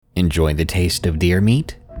Enjoy the taste of deer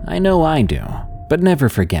meat? I know I do. But never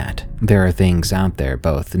forget, there are things out there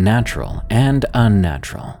both natural and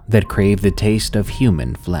unnatural that crave the taste of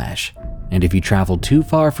human flesh. And if you travel too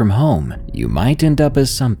far from home, you might end up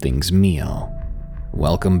as something's meal.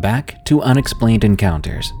 Welcome back to Unexplained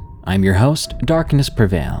Encounters. I'm your host, Darkness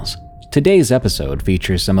Prevails. Today's episode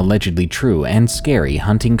features some allegedly true and scary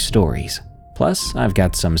hunting stories. Plus, I've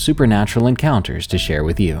got some supernatural encounters to share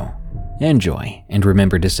with you. Enjoy, and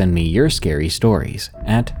remember to send me your scary stories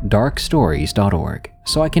at darkstories.org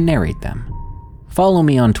so I can narrate them. Follow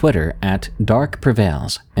me on Twitter at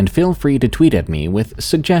darkprevails, and feel free to tweet at me with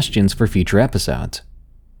suggestions for future episodes.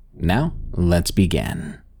 Now, let's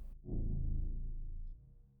begin.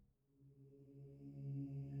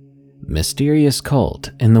 Mysterious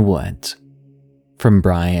Cult in the Woods, from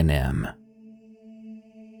Brian M.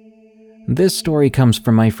 This story comes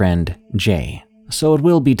from my friend Jay, so it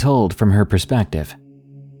will be told from her perspective.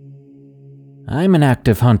 I'm an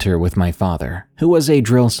active hunter with my father, who was a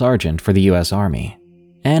drill sergeant for the US Army,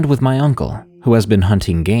 and with my uncle, who has been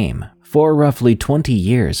hunting game for roughly 20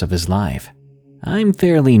 years of his life. I'm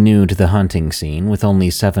fairly new to the hunting scene with only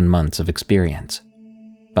 7 months of experience,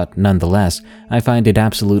 but nonetheless, I find it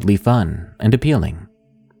absolutely fun and appealing.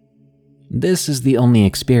 This is the only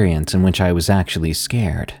experience in which I was actually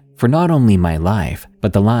scared for not only my life,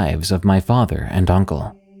 but the lives of my father and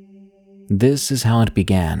uncle. This is how it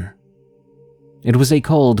began. It was a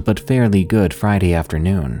cold but fairly good Friday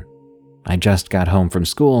afternoon. I just got home from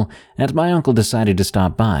school and my uncle decided to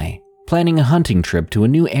stop by, planning a hunting trip to a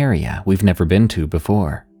new area we've never been to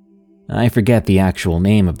before. I forget the actual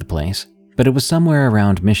name of the place, but it was somewhere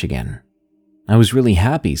around Michigan. I was really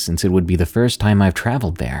happy since it would be the first time I've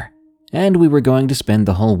traveled there, and we were going to spend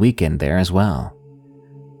the whole weekend there as well.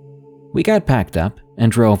 We got packed up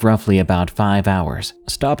and drove roughly about 5 hours,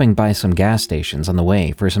 stopping by some gas stations on the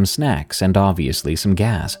way for some snacks and obviously some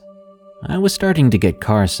gas. I was starting to get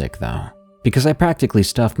carsick though, because I practically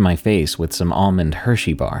stuffed my face with some almond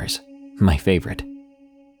Hershey bars, my favorite.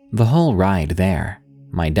 The whole ride there,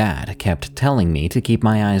 my dad kept telling me to keep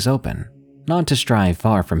my eyes open, not to strive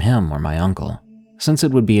far from him or my uncle, since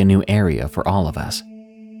it would be a new area for all of us.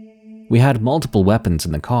 We had multiple weapons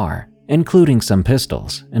in the car, including some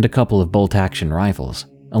pistols and a couple of bolt-action rifles,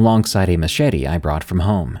 alongside a machete I brought from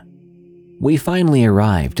home. We finally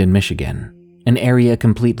arrived in Michigan, an area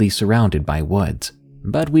completely surrounded by woods,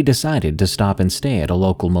 but we decided to stop and stay at a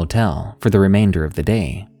local motel for the remainder of the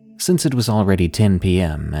day, since it was already 10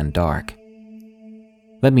 p.m. and dark.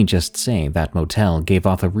 Let me just say that motel gave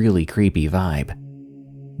off a really creepy vibe.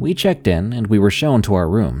 We checked in and we were shown to our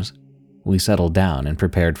rooms. We settled down and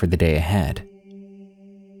prepared for the day ahead.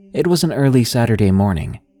 It was an early Saturday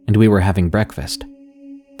morning, and we were having breakfast.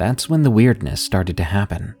 That's when the weirdness started to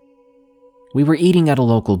happen. We were eating at a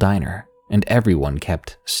local diner, and everyone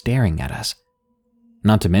kept staring at us.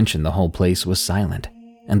 Not to mention the whole place was silent,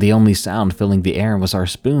 and the only sound filling the air was our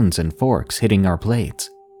spoons and forks hitting our plates.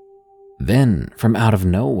 Then, from out of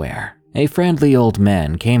nowhere, a friendly old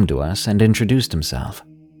man came to us and introduced himself.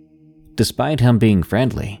 Despite him being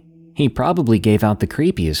friendly, he probably gave out the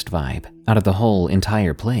creepiest vibe out of the whole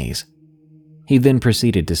entire place. He then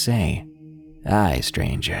proceeded to say, "Hi,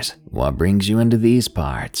 strangers. What brings you into these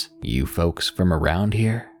parts? You folks from around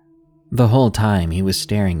here?" The whole time he was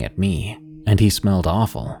staring at me, and he smelled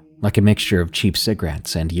awful, like a mixture of cheap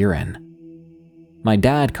cigarettes and urine. My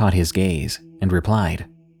dad caught his gaze and replied,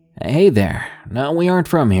 "Hey there. No, we aren't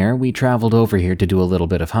from here. We traveled over here to do a little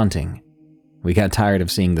bit of hunting. We got tired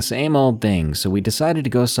of seeing the same old thing, so we decided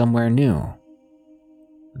to go somewhere new."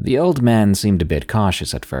 The old man seemed a bit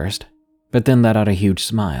cautious at first, but then let out a huge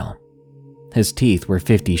smile. His teeth were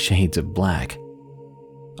 50 shades of black.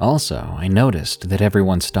 Also, I noticed that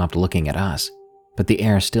everyone stopped looking at us, but the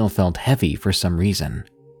air still felt heavy for some reason.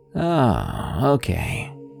 "Oh,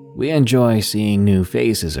 okay. We enjoy seeing new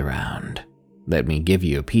faces around. Let me give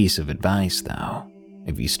you a piece of advice, though.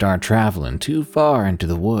 If you start traveling too far into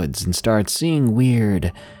the woods and start seeing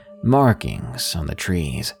weird markings on the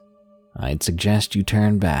trees, I'd suggest you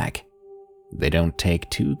turn back. They don't take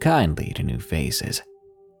too kindly to new faces,"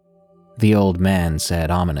 the old man said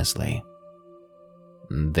ominously.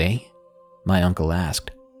 "They?" my uncle asked,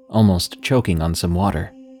 almost choking on some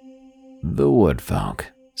water. "The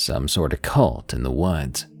woodfolk, some sort of cult in the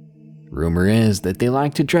woods. Rumor is that they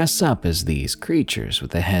like to dress up as these creatures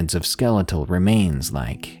with the heads of skeletal remains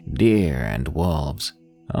like deer and wolves,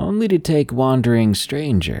 only to take wandering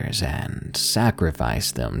strangers and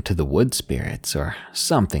sacrifice them to the wood spirits or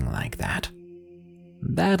something like that."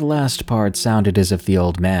 That last part sounded as if the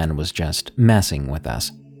old man was just messing with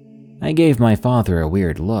us. I gave my father a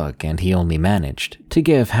weird look and he only managed to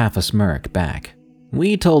give half a smirk back.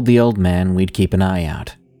 We told the old man we'd keep an eye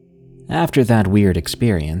out. After that weird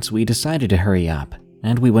experience, we decided to hurry up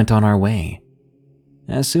and we went on our way.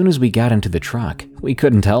 As soon as we got into the truck, we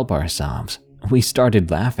couldn't help ourselves. We started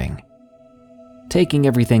laughing. Taking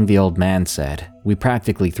everything the old man said, we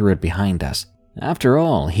practically threw it behind us. After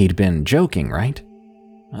all, he'd been joking, right?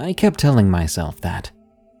 I kept telling myself that.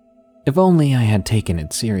 If only I had taken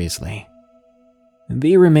it seriously.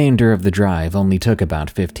 The remainder of the drive only took about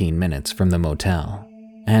 15 minutes from the motel,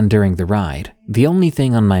 and during the ride, the only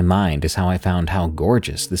thing on my mind is how I found how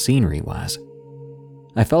gorgeous the scenery was.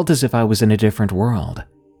 I felt as if I was in a different world.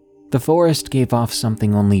 The forest gave off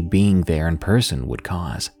something only being there in person would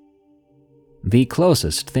cause. The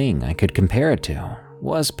closest thing I could compare it to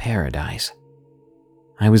was paradise.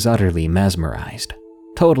 I was utterly mesmerized,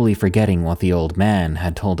 totally forgetting what the old man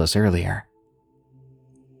had told us earlier.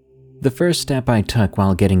 The first step I took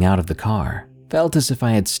while getting out of the car felt as if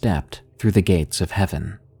I had stepped through the gates of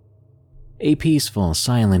heaven. A peaceful,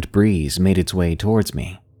 silent breeze made its way towards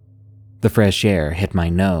me. The fresh air hit my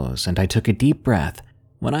nose and I took a deep breath.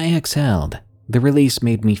 When I exhaled, the release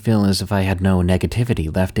made me feel as if I had no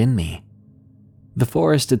negativity left in me. The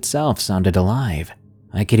forest itself sounded alive.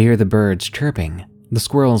 I could hear the birds chirping, the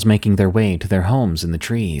squirrels making their way to their homes in the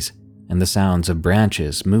trees, and the sounds of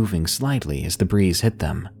branches moving slightly as the breeze hit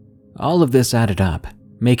them. All of this added up,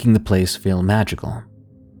 making the place feel magical.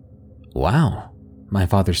 "Wow," my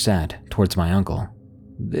father said towards my uncle.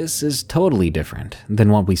 "This is totally different than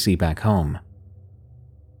what we see back home."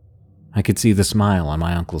 I could see the smile on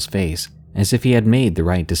my uncle's face, as if he had made the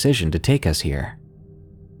right decision to take us here.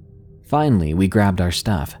 Finally, we grabbed our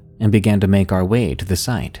stuff and began to make our way to the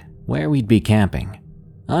site where we'd be camping.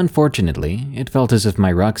 Unfortunately, it felt as if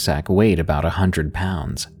my rucksack weighed about 100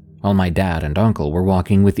 pounds, while my dad and uncle were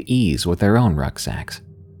walking with ease with their own rucksacks.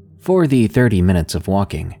 For the 30 minutes of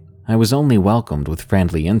walking, I was only welcomed with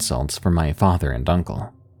friendly insults from my father and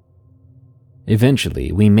uncle.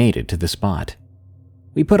 Eventually, we made it to the spot.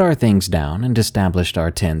 We put our things down and established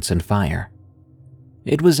our tents and fire.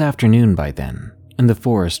 It was afternoon by then, and the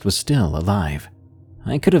forest was still alive.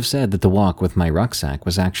 I could have said that the walk with my rucksack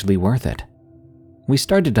was actually worth it. We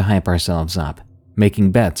started to hype ourselves up,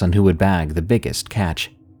 making bets on who would bag the biggest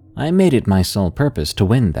catch. I made it my sole purpose to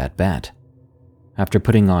win that bet. After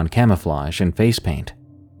putting on camouflage and face paint,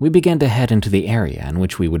 we began to head into the area in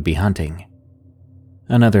which we would be hunting.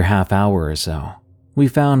 Another half hour or so, we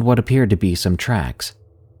found what appeared to be some tracks,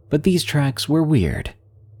 but these tracks were weird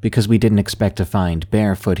because we didn't expect to find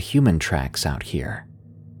barefoot human tracks out here.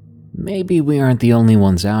 Maybe we aren't the only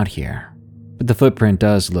ones out here, but the footprint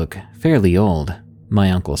does look fairly old, my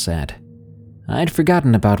uncle said. I'd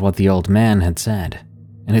forgotten about what the old man had said,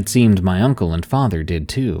 and it seemed my uncle and father did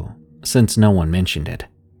too, since no one mentioned it.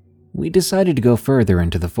 We decided to go further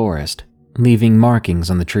into the forest, leaving markings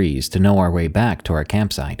on the trees to know our way back to our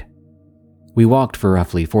campsite. We walked for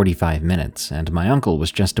roughly 45 minutes, and my uncle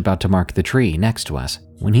was just about to mark the tree next to us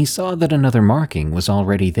when he saw that another marking was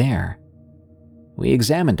already there. We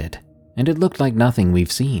examined it, and it looked like nothing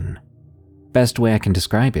we've seen. Best way I can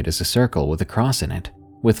describe it is a circle with a cross in it,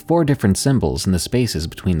 with 4 different symbols in the spaces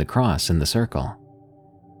between the cross and the circle.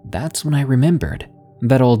 That's when I remembered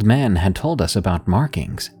that old man had told us about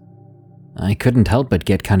markings. I couldn't help but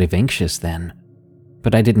get kind of anxious then,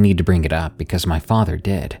 but I didn't need to bring it up because my father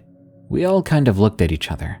did. We all kind of looked at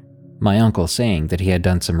each other, my uncle saying that he had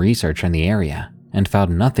done some research on the area and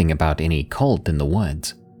found nothing about any cult in the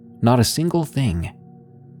woods. Not a single thing.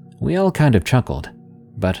 We all kind of chuckled,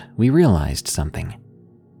 but we realized something.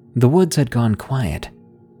 The woods had gone quiet.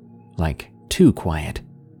 Like, too quiet.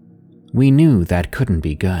 We knew that couldn't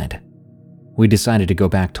be good. We decided to go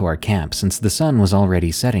back to our camp since the sun was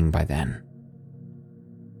already setting by then.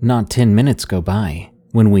 Not 10 minutes go by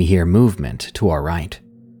when we hear movement to our right.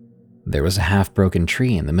 There was a half-broken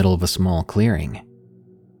tree in the middle of a small clearing.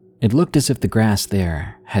 It looked as if the grass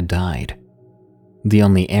there had died. The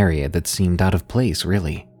only area that seemed out of place,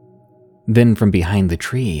 really. Then from behind the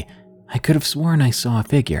tree, I could have sworn I saw a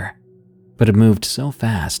figure, but it moved so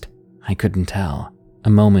fast, I couldn't tell. A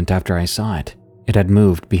moment after I saw it, it had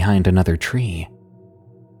moved behind another tree.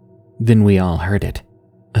 Then we all heard it.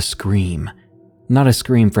 A scream. Not a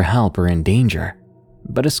scream for help or in danger,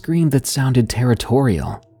 but a scream that sounded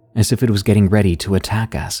territorial, as if it was getting ready to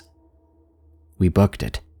attack us. We booked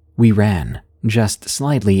it. We ran, just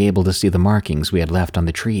slightly able to see the markings we had left on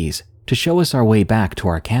the trees to show us our way back to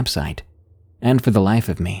our campsite. And for the life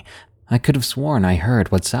of me, I could have sworn I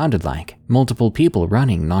heard what sounded like multiple people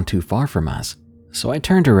running not too far from us. So I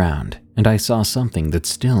turned around and I saw something that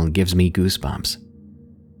still gives me goosebumps.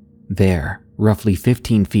 There, roughly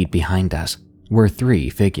 15 feet behind us, were 3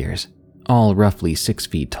 figures, all roughly 6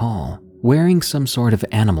 feet tall, wearing some sort of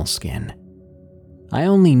animal skin. I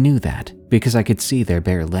only knew that because I could see their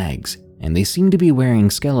bare legs, and they seemed to be wearing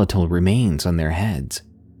skeletal remains on their heads.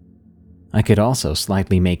 I could also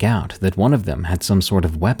slightly make out that one of them had some sort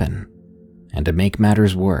of weapon. And to make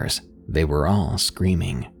matters worse, they were all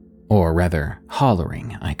screaming, or rather,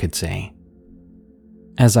 hollering, I could say.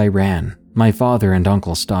 As I ran, my father and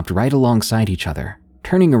uncle stopped right alongside each other,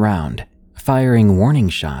 turning around, firing warning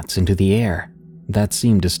shots into the air. That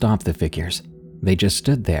seemed to stop the figures. They just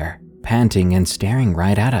stood there, panting and staring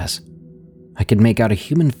right at us. I could make out a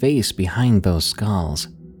human face behind those skulls.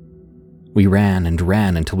 We ran and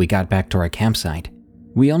ran until we got back to our campsite.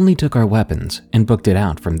 We only took our weapons and booked it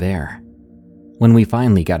out from there. When we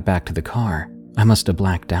finally got back to the car, I must have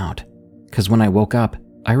blacked out, because when I woke up,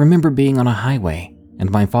 I remember being on a highway, and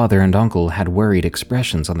my father and uncle had worried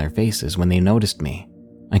expressions on their faces when they noticed me.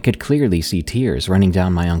 I could clearly see tears running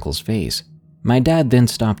down my uncle's face. My dad then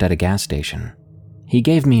stopped at a gas station. He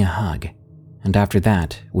gave me a hug, and after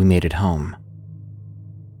that, we made it home.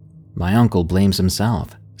 My uncle blames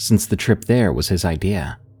himself, since the trip there was his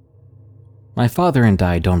idea. My father and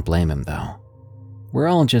I don't blame him, though. We're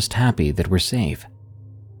all just happy that we're safe.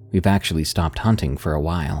 We've actually stopped hunting for a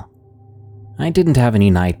while. I didn't have any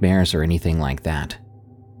nightmares or anything like that.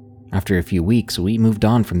 After a few weeks, we moved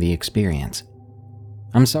on from the experience.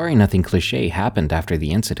 I'm sorry nothing cliché happened after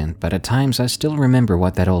the incident, but at times I still remember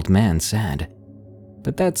what that old man said.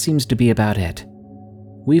 But that seems to be about it.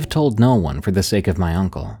 We've told no one for the sake of my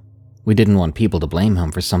uncle. We didn't want people to blame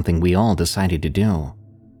him for something we all decided to do.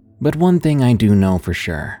 But one thing I do know for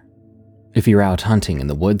sure. If you're out hunting in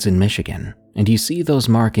the woods in Michigan and you see those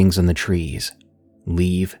markings on the trees,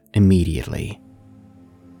 leave immediately.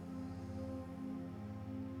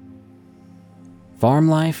 Farm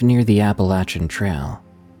life near the Appalachian Trail.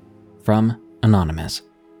 From Anonymous.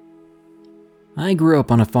 I grew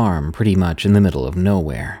up on a farm pretty much in the middle of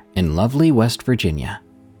nowhere in lovely West Virginia.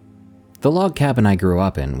 The log cabin I grew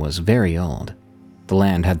up in was very old. The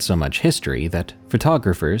land had so much history that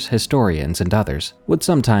photographers, historians, and others would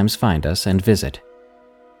sometimes find us and visit.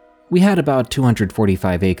 We had about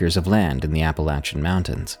 245 acres of land in the Appalachian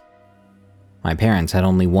Mountains. My parents had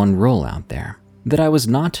only one rule out there, that I was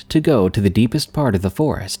not to go to the deepest part of the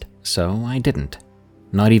forest, so I didn't.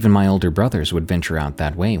 Not even my older brothers would venture out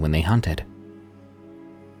that way when they hunted.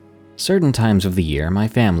 Certain times of the year, my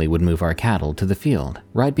family would move our cattle to the field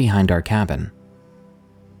right behind our cabin.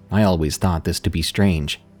 I always thought this to be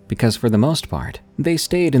strange, because for the most part, they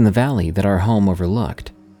stayed in the valley that our home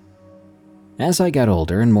overlooked. As I got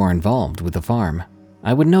older and more involved with the farm,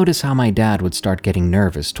 I would notice how my dad would start getting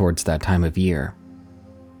nervous towards that time of year.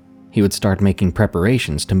 He would start making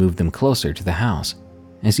preparations to move them closer to the house,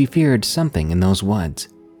 as he feared something in those woods.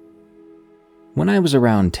 When I was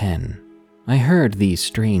around 10, I heard these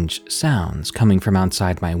strange sounds coming from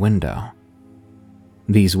outside my window.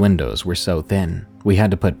 These windows were so thin, we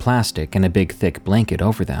had to put plastic and a big thick blanket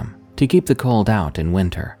over them to keep the cold out in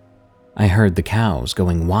winter. I heard the cows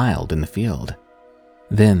going wild in the field.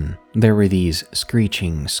 Then there were these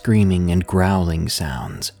screeching, screaming, and growling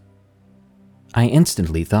sounds. I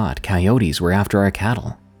instantly thought coyotes were after our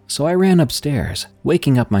cattle, so I ran upstairs,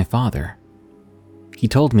 waking up my father. He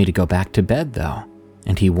told me to go back to bed though,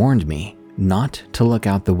 and he warned me not to look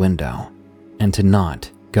out the window and to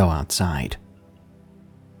not go outside.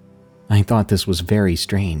 I thought this was very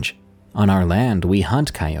strange. On our land, we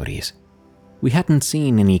hunt coyotes. We hadn't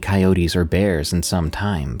seen any coyotes or bears in some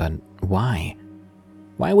time, but why?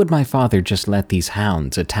 Why would my father just let these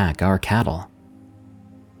hounds attack our cattle?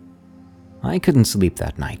 I couldn't sleep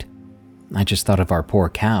that night. I just thought of our poor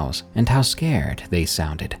cows and how scared they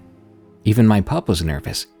sounded. Even my pup was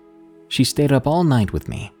nervous. She stayed up all night with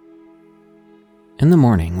me. In the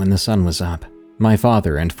morning, when the sun was up, my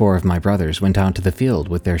father and 4 of my brothers went out to the field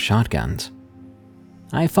with their shotguns.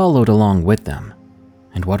 I followed along with them,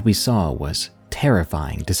 and what we saw was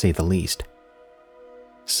terrifying to say the least.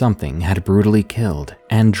 Something had brutally killed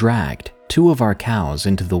and dragged 2 of our cows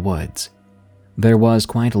into the woods. There was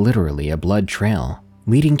quite literally a blood trail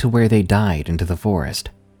leading to where they died into the forest.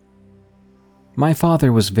 My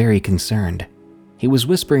father was very concerned. He was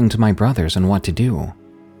whispering to my brothers on what to do.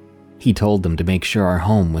 He told them to make sure our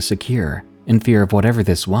home was secure, in fear of whatever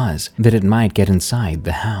this was, that it might get inside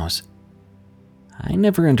the house. I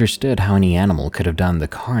never understood how any animal could have done the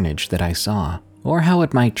carnage that I saw, or how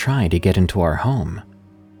it might try to get into our home.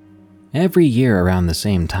 Every year around the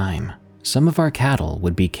same time, some of our cattle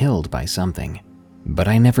would be killed by something, but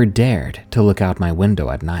I never dared to look out my window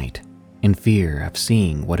at night, in fear of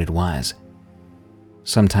seeing what it was.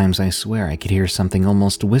 Sometimes I swear I could hear something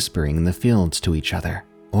almost whispering in the fields to each other,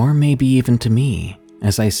 or maybe even to me,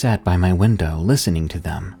 as I sat by my window listening to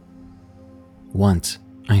them. Once,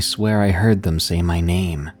 I swear I heard them say my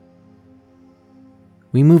name.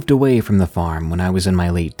 We moved away from the farm when I was in my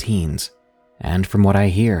late teens, and from what I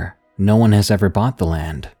hear, no one has ever bought the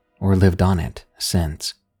land or lived on it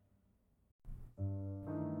since.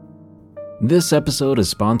 This episode is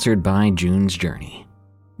sponsored by June's Journey.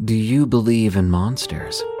 Do you believe in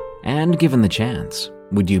monsters? And given the chance,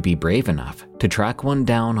 would you be brave enough to track one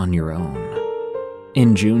down on your own?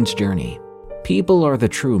 In June's Journey, people are the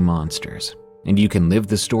true monsters, and you can live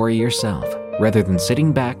the story yourself rather than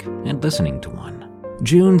sitting back and listening to one.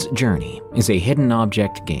 June's Journey is a hidden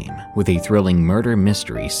object game with a thrilling murder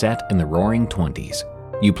mystery set in the Roaring '20s.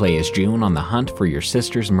 You play as June on the hunt for your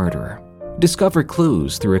sister's murderer. Discover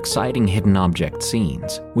clues through exciting hidden object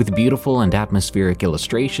scenes with beautiful and atmospheric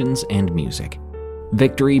illustrations and music.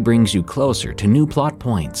 Victory brings you closer to new plot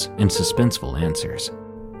points and suspenseful answers.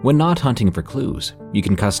 When not hunting for clues, you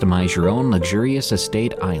can customize your own luxurious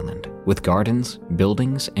estate island with gardens,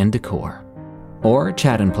 buildings, and decor. Or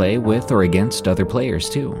chat and play with or against other players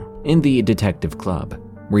too, in the Detective Club,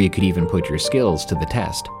 where you could even put your skills to the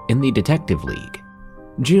test in the Detective League.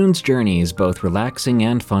 June's Journey is both relaxing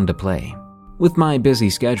and fun to play. With my busy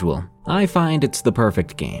schedule, I find it's the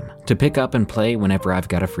perfect game to pick up and play whenever I've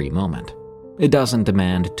got a free moment. It doesn't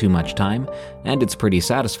demand too much time, and it's pretty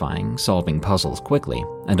satisfying solving puzzles quickly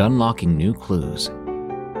and unlocking new clues.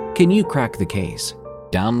 Can you crack the case?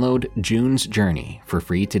 Download June's Journey for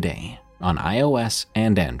free today on iOS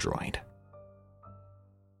and Android.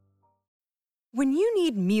 When you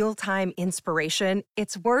need mealtime inspiration,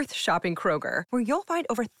 it's worth shopping Kroger, where you'll find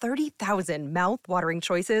over 30,000 mouth-watering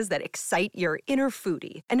choices that excite your inner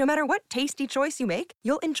foodie. And no matter what tasty choice you make,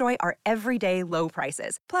 you'll enjoy our everyday low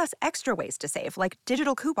prices, plus extra ways to save, like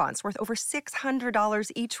digital coupons worth over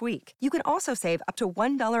 $600 each week. You can also save up to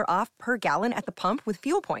 $1 off per gallon at the pump with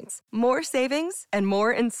fuel points. More savings and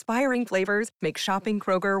more inspiring flavors make shopping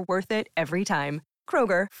Kroger worth it every time.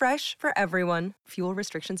 Kroger, fresh for everyone. Fuel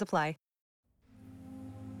restrictions apply.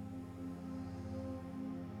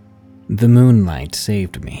 The Moonlight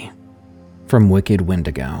Saved Me, from Wicked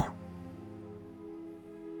Wendigo.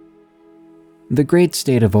 The great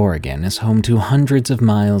state of Oregon is home to hundreds of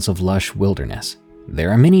miles of lush wilderness.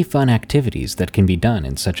 There are many fun activities that can be done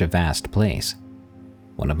in such a vast place.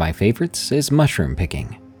 One of my favorites is mushroom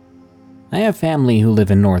picking. I have family who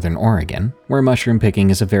live in northern Oregon, where mushroom picking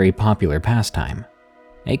is a very popular pastime.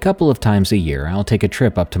 A couple of times a year, I'll take a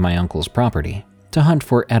trip up to my uncle's property to hunt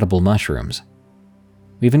for edible mushrooms.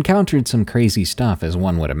 We've encountered some crazy stuff, as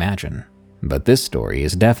one would imagine, but this story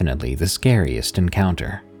is definitely the scariest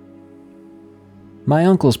encounter. My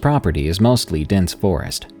uncle's property is mostly dense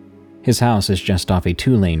forest. His house is just off a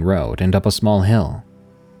 2-lane road and up a small hill.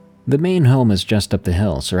 The main home is just up the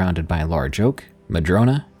hill, surrounded by large oak,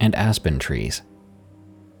 madrona, and aspen trees.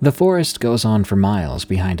 The forest goes on for miles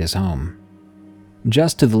behind his home.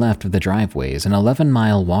 Just to the left of the driveway is an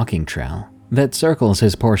 11-mile walking trail that circles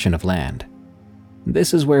his portion of land.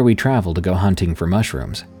 This is where we travel to go hunting for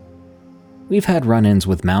mushrooms. We've had run-ins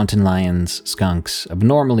with mountain lions, skunks,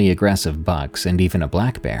 abnormally aggressive bucks, and even a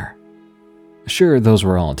black bear. Sure, those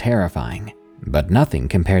were all terrifying, but nothing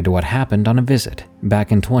compared to what happened on a visit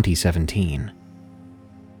back in 2017.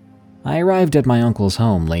 I arrived at my uncle's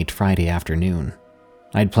home late Friday afternoon.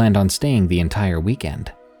 I'd planned on staying the entire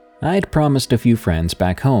weekend. I'd promised a few friends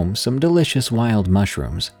back home some delicious wild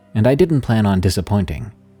mushrooms, and I didn't plan on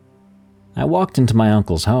disappointing. I walked into my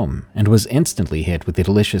uncle's home and was instantly hit with the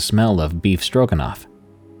delicious smell of beef stroganoff.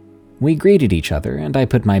 We greeted each other, and I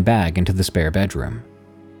put my bag into the spare bedroom.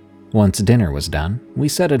 Once dinner was done, we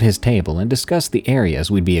sat at his table and discussed the areas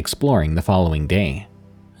we'd be exploring the following day.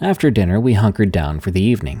 After dinner, we hunkered down for the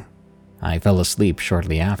evening. I fell asleep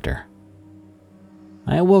shortly after.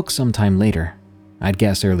 I awoke sometime later, I'd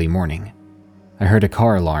guess early morning. I heard a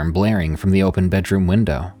car alarm blaring from the open bedroom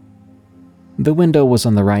window. The window was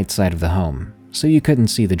on the right side of the home, so you couldn't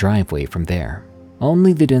see the driveway from there,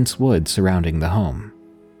 only the dense woods surrounding the home.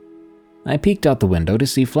 I peeked out the window to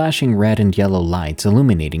see flashing red and yellow lights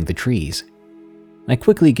illuminating the trees. I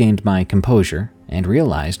quickly gained my composure and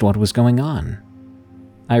realized what was going on.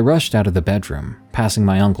 I rushed out of the bedroom, passing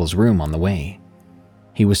my uncle's room on the way.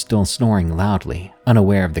 He was still snoring loudly,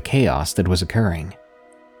 unaware of the chaos that was occurring.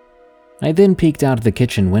 I then peeked out of the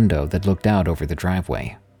kitchen window that looked out over the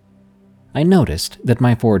driveway. I noticed that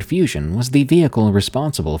my Ford Fusion was the vehicle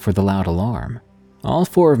responsible for the loud alarm. All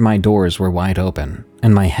 4 of my doors were wide open,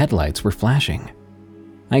 and my headlights were flashing.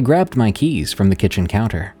 I grabbed my keys from the kitchen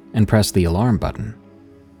counter and pressed the alarm button.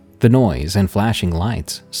 The noise and flashing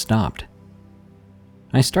lights stopped.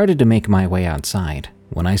 I started to make my way outside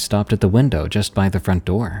when I stopped at the window just by the front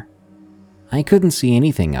door. I couldn't see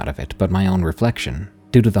anything out of it but my own reflection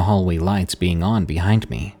due to the hallway lights being on behind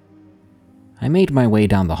me. I made my way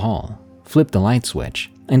down the hall, flipped the light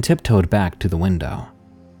switch, and tiptoed back to the window.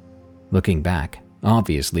 Looking back,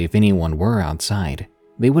 obviously if anyone were outside,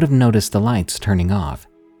 they would have noticed the lights turning off.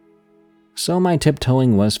 So my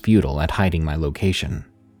tiptoeing was futile at hiding my location.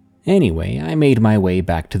 Anyway, I made my way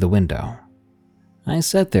back to the window. I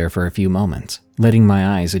sat there for a few moments, letting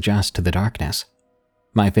my eyes adjust to the darkness.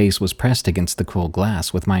 My face was pressed against the cool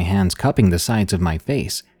glass with my hands cupping the sides of my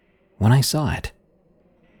face when I saw it.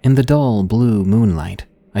 In the dull blue moonlight,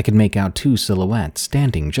 I could make out two silhouettes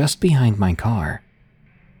standing just behind my car.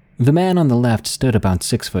 The man on the left stood about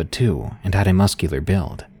 6'2" and had a muscular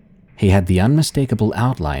build. He had the unmistakable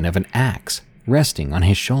outline of an axe resting on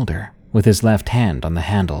his shoulder, with his left hand on the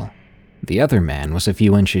handle. The other man was a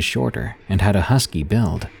few inches shorter and had a husky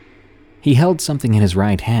build. He held something in his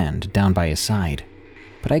right hand down by his side,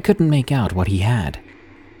 but I couldn't make out what he had.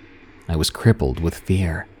 I was crippled with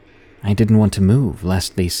fear. I didn't want to move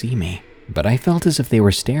lest they see me, but I felt as if they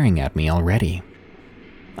were staring at me already.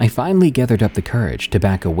 I finally gathered up the courage to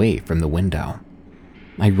back away from the window.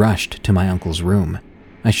 I rushed to my uncle's room.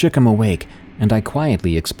 I shook him awake, and I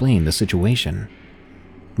quietly explained the situation.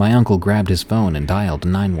 My uncle grabbed his phone and dialed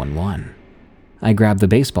 911. I grabbed the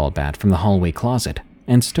baseball bat from the hallway closet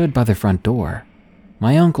and stood by the front door.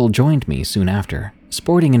 My uncle joined me soon after,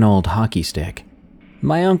 sporting an old hockey stick.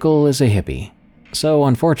 My uncle is a hippie, so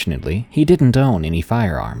unfortunately, he didn't own any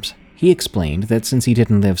firearms. He explained that since he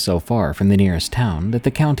didn't live so far from the nearest town, that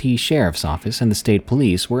the county sheriff's office and the state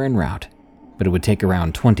police were en route, but it would take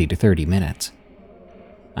around 20 to 30 minutes.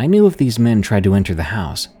 I knew if these men tried to enter the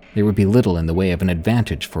house, there would be little in the way of an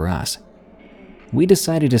advantage for us. We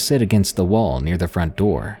decided to sit against the wall near the front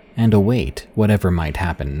door and await whatever might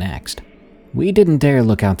happen next. We didn't dare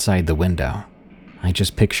look outside the window. I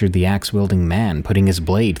just pictured the axe-wielding man putting his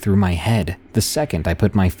blade through my head the second I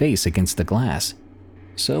put my face against the glass.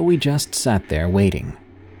 So we just sat there waiting.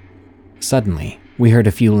 Suddenly, we heard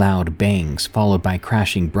a few loud bangs followed by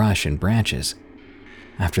crashing brush and branches.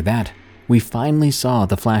 After that, we finally saw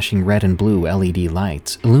the flashing red and blue LED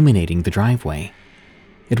lights illuminating the driveway.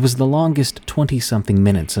 It was the longest 20-something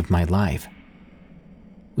minutes of my life.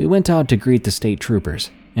 We went out to greet the state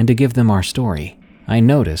troopers and to give them our story. I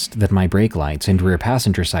noticed that my brake lights and rear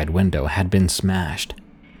passenger side window had been smashed.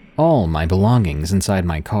 All my belongings inside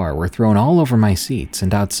my car were thrown all over my seats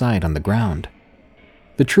and outside on the ground.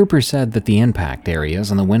 The trooper said that the impact areas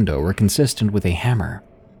on the window were consistent with a hammer.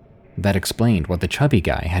 That explained what the chubby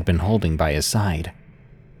guy had been holding by his side.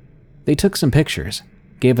 They took some pictures,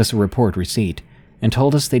 gave us a report receipt, and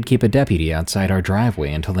told us they'd keep a deputy outside our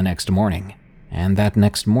driveway until the next morning. And that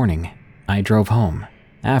next morning, I drove home,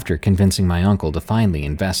 after convincing my uncle to finally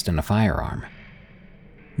invest in a firearm.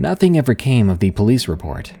 Nothing ever came of the police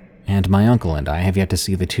report, and my uncle and I have yet to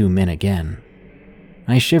see the two men again.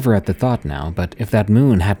 I shiver at the thought now, but if that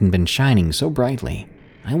moon hadn't been shining so brightly,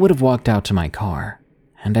 I would have walked out to my car,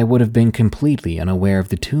 and I would have been completely unaware of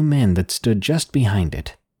the two men that stood just behind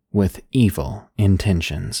it, with evil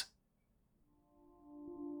intentions.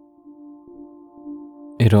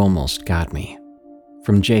 It almost got me.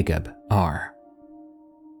 From Jacob R.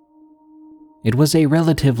 It was a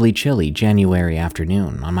relatively chilly January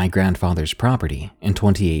afternoon on my grandfather's property in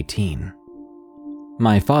 2018.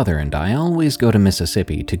 My father and I always go to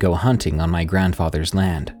Mississippi to go hunting on my grandfather's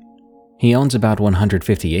land. He owns about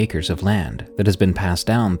 150 acres of land that has been passed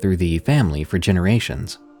down through the family for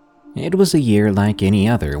generations. It was a year like any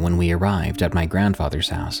other when we arrived at my grandfather's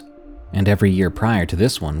house, and every year prior to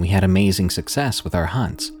this one we had amazing success with our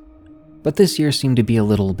hunts. But this year seemed to be a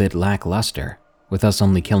little bit lackluster, with us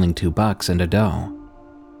only killing 2 bucks and a doe.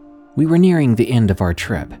 We were nearing the end of our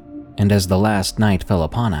trip, and as the last night fell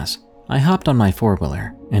upon us, I hopped on my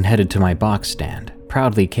four-wheeler and headed to my box stand,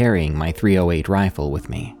 proudly carrying my .308 rifle with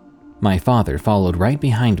me. My father followed right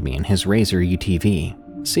behind me in his Razor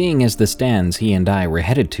UTV, seeing as the stands he and I were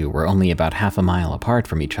headed to were only about half a mile apart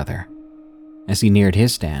from each other. As he neared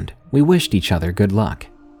his stand, we wished each other good luck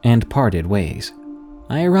and parted ways.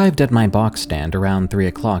 I arrived at my box stand around 3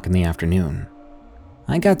 o'clock in the afternoon.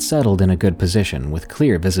 I got settled in a good position with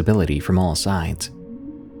clear visibility from all sides.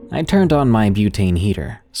 I turned on my butane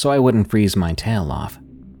heater so I wouldn't freeze my tail off.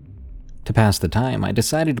 To pass the time, I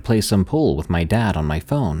decided to play some pool with my dad on my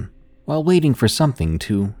phone while waiting for something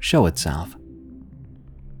to show itself.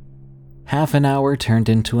 Half an hour turned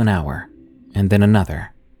into an hour, and then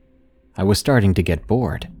another. I was starting to get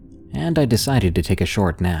bored, and I decided to take a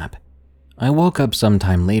short nap. I woke up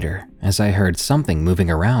sometime later as I heard something moving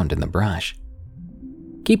around in the brush.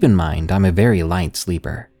 Keep in mind, I'm a very light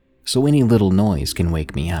sleeper, so any little noise can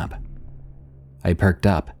wake me up. I perked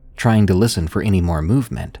up, trying to listen for any more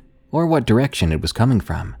movement or what direction it was coming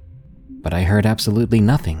from, but I heard absolutely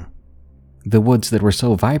nothing. The woods that were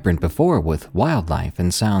so vibrant before with wildlife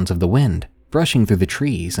and sounds of the wind brushing through the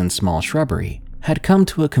trees and small shrubbery had come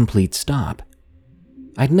to a complete stop.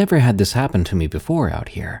 I'd never had this happen to me before out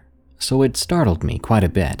here, so it startled me quite a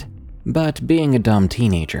bit, but being a dumb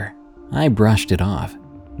teenager, I brushed it off,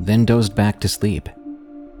 then dozed back to sleep.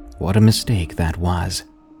 What a mistake that was.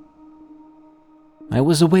 I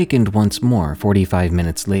was awakened once more 45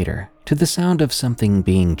 minutes later to the sound of something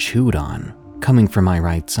being chewed on, coming from my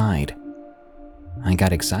right side. I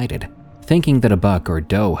got excited, thinking that a buck or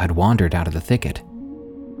doe had wandered out of the thicket,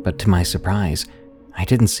 but to my surprise, I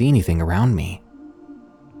didn't see anything around me.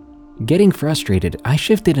 Getting frustrated, I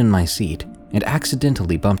shifted in my seat and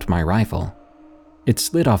accidentally bumped my rifle. It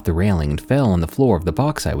slid off the railing and fell on the floor of the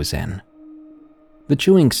box I was in. The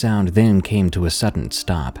chewing sound then came to a sudden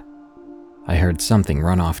stop. I heard something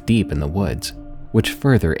run off deep in the woods, which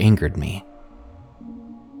further angered me.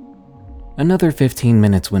 Another 15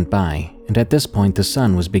 minutes went by, and at this point the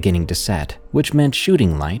sun was beginning to set, which meant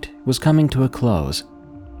shooting light was coming to a close.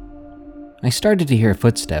 I started to hear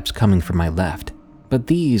footsteps coming from my left, but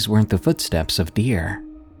these weren't the footsteps of deer.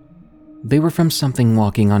 They were from something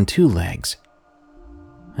walking on two legs.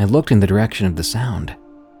 I looked in the direction of the sound,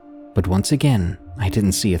 but once again, I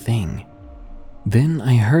didn't see a thing. Then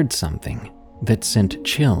I heard something that sent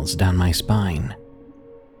chills down my spine.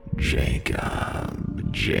 Jacob,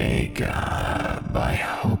 I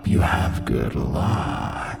hope you have good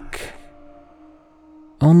luck.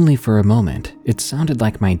 Only for a moment, it sounded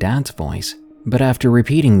like my dad's voice, but after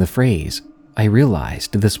repeating the phrase, I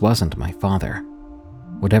realized this wasn't my father.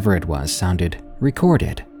 Whatever it was sounded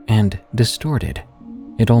recorded and distorted.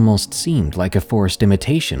 It almost seemed like a forced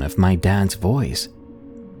imitation of my dad's voice.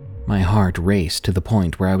 My heart raced to the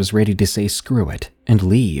point where I was ready to say screw it and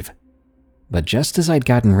leave. But just as I'd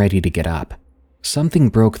gotten ready to get up, something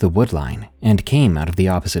broke the woodline and came out of the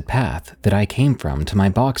opposite path that I came from to my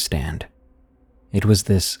box stand. It was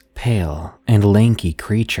this pale and lanky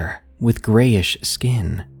creature with grayish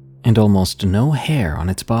skin and almost no hair on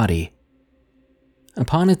its body.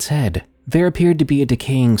 Upon its head, there appeared to be a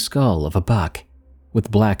decaying skull of a buck,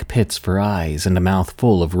 with black pits for eyes and a mouth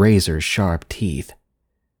full of razor-sharp teeth.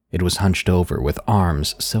 It was hunched over with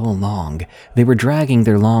arms so long, they were dragging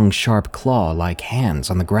their long, sharp claw-like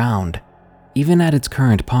hands on the ground. Even at its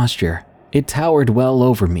current posture, it towered well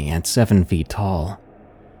over me at 7 feet tall.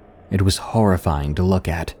 It was horrifying to look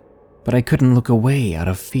at, but I couldn't look away out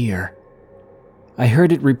of fear. I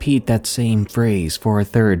heard it repeat that same phrase for a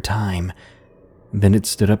third time. Then it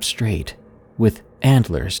stood up straight, with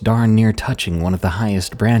antlers darn near touching one of the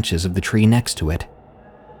highest branches of the tree next to it.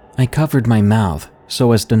 I covered my mouth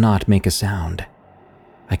so as to not make a sound.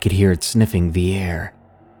 I could hear it sniffing the air.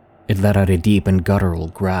 It let out a deep and guttural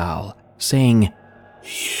growl, saying,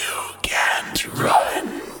 "You can't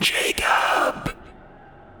run, Jacob."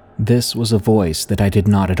 This was a voice that I did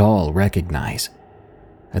not at all recognize.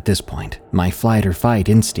 At this point, my flight or fight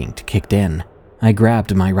instinct kicked in. I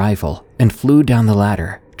grabbed my rifle and flew down the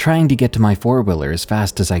ladder, trying to get to my four-wheeler as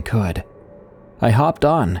fast as I could. I hopped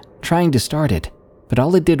on, trying to start it, but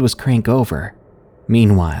all it did was crank over.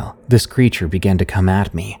 Meanwhile, this creature began to come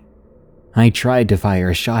at me. I tried to fire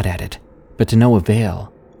a shot at it, but to no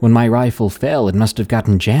avail. When my rifle fell, it must have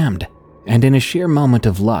gotten jammed, and in a sheer moment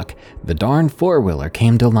of luck, the darn four-wheeler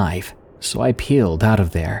came to life, so I peeled out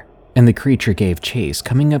of there, and the creature gave chase,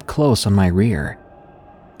 coming up close on my rear.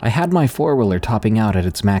 I had my four-wheeler topping out at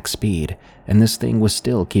its max speed, and this thing was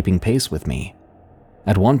still keeping pace with me.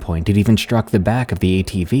 At one point, it even struck the back of the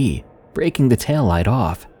ATV, breaking the taillight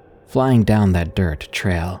off. Flying down that dirt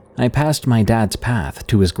trail, I passed my dad's path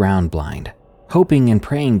to his ground blind, hoping and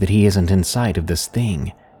praying that he isn't in sight of this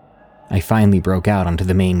thing. I finally broke out onto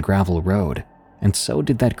the main gravel road, and so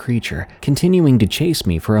did that creature, continuing to chase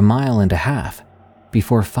me for 1.5 miles,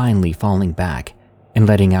 before finally falling back and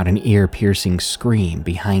letting out an ear-piercing scream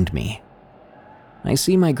behind me. I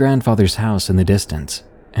see my grandfather's house in the distance,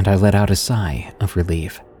 and I let out a sigh of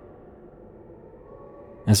relief.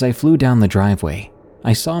 As I flew down the driveway,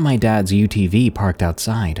 I saw my dad's UTV parked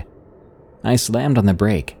outside. I slammed on the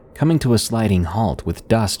brake, coming to a sliding halt with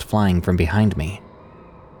dust flying from behind me.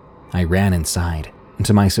 I ran inside, and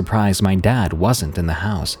to my surprise, my dad wasn't in the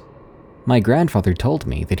house. My grandfather told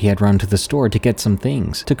me that he had run to the store to get some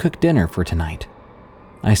things to cook dinner for tonight.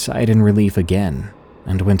 I sighed in relief again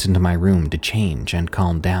and went into my room to change and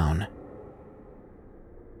calm down.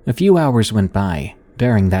 A few hours went by.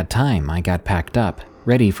 During that time, I got packed up,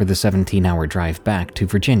 ready for the 17-hour drive back to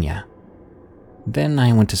Virginia. Then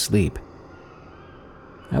I went to sleep.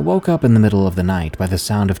 I woke up in the middle of the night by the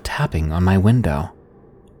sound of tapping on my window.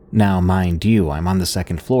 Now, mind you, I'm on the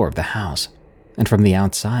second floor of the house, and from the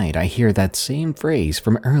outside I hear that same phrase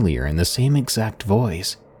from earlier in the same exact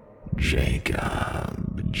voice.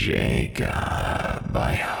 Jacob, Jacob,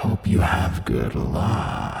 I hope you have good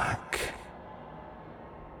luck.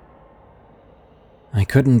 I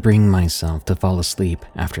couldn't bring myself to fall asleep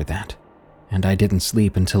after that, and I didn't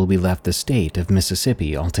sleep until we left the state of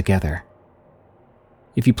Mississippi altogether.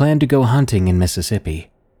 If you plan to go hunting in Mississippi,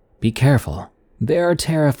 be careful. There are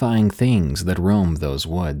terrifying things that roam those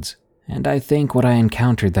woods, and I think what I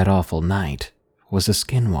encountered that awful night was a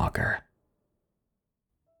skinwalker.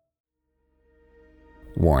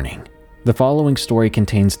 Warning: the following story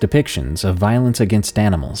contains depictions of violence against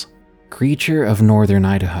animals. Creature of Northern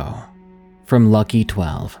Idaho. From Lucky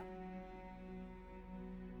 12.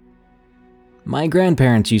 My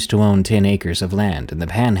grandparents used to own 10 acres of land in the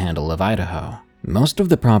panhandle of Idaho. Most of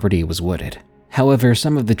the property was wooded. However,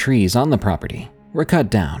 some of the trees on the property were cut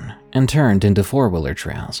down and turned into four-wheeler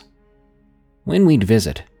trails. When we'd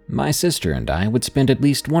visit, my sister and I would spend at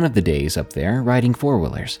least one of the days up there riding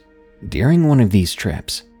four-wheelers. During one of these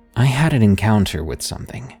trips, I had an encounter with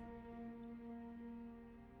something.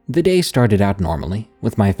 The day started out normally,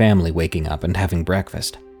 with my family waking up and having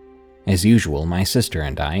breakfast. As usual, my sister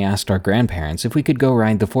and I asked our grandparents if we could go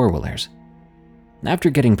ride the four-wheelers. After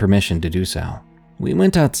getting permission to do so, we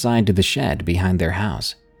went outside to the shed behind their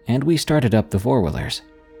house, and we started up the four-wheelers.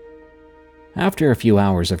 After a few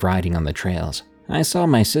hours of riding on the trails, I saw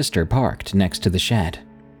my sister parked next to the shed.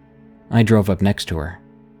 I drove up next to her.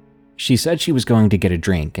 She said she was going to get a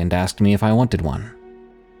drink and asked me if I wanted one.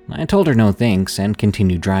 I told her no thanks and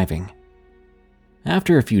continued driving.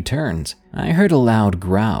 After a few turns, I heard a loud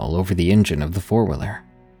growl over the engine of the four-wheeler.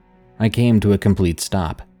 I came to a complete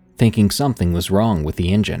stop, thinking something was wrong with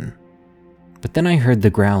the engine. But then I heard the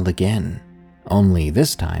growl again, only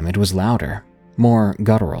this time it was louder, more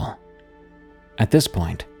guttural. At this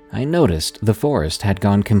point, I noticed the forest had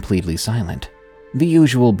gone completely silent. The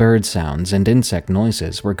usual bird sounds and insect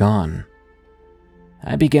noises were gone.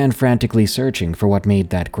 I began frantically searching for what made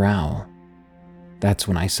that growl. That's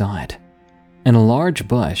when I saw it. In a large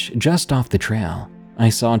bush just off the trail, I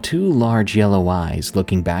saw two large yellow eyes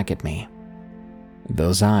looking back at me.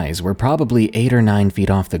 Those eyes were probably 8 or 9 feet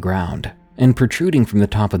off the ground, and protruding from the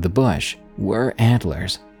top of the bush were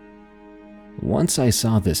antlers. Once I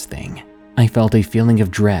saw this thing, I felt a feeling of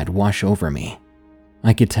dread wash over me.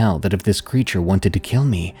 I could tell that if this creature wanted to kill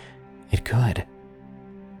me, it could.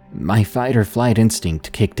 My fight or flight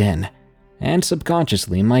instinct kicked in, and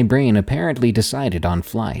subconsciously my brain apparently decided on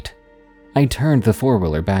flight. I turned the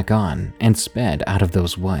four-wheeler back on and sped out of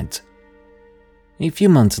those woods. A few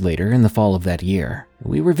months later, in the fall of that year,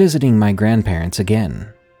 we were visiting my grandparents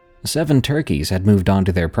again. 7 turkeys had moved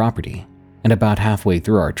onto their property, and about halfway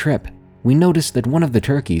through our trip, we noticed that one of the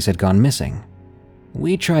turkeys had gone missing.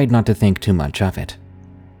 We tried not to think too much of it.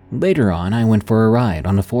 Later on, I went for a ride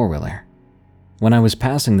on a four-wheeler. When I was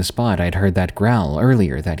passing the spot I'd heard that growl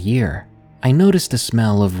earlier that year, I noticed a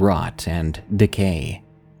smell of rot and decay.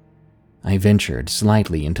 I ventured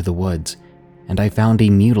slightly into the woods, and I found a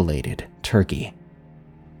mutilated turkey.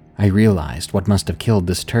 I realized what must have killed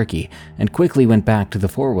this turkey and quickly went back to the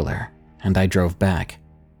four-wheeler, and I drove back.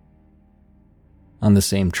 On the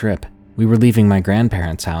same trip, we were leaving my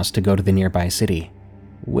grandparents' house to go to the nearby city.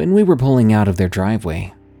 When we were pulling out of their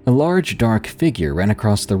driveway, a large dark figure ran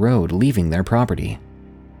across the road leaving their property.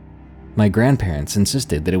 My grandparents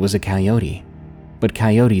insisted that it was a coyote, but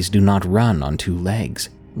coyotes do not run on 2 legs,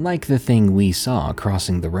 like the thing we saw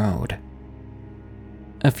crossing the road.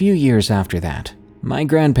 A few years after that, my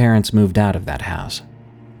grandparents moved out of that house.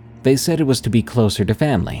 They said it was to be closer to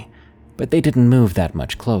family, but they didn't move that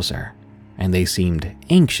much closer, and they seemed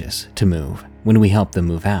anxious to move when we helped them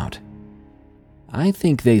move out. I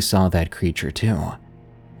think they saw that creature too,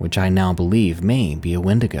 which I now believe may be a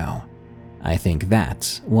Wendigo. I think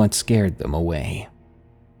that's what scared them away.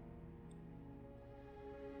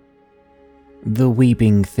 The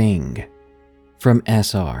Weeping Thing. From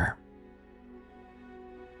SR.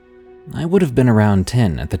 I would have been around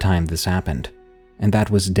 10 at the time this happened, and that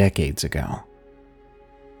was decades ago.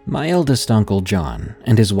 My eldest uncle John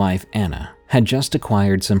and his wife Anna had just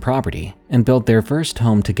acquired some property and built their first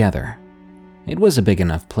home together. It was a big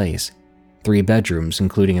enough place. 3 bedrooms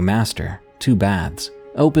including a master, 2 baths,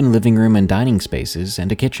 open living room and dining spaces,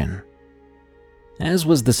 and a kitchen. As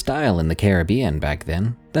was the style in the Caribbean back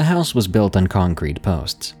then, the house was built on concrete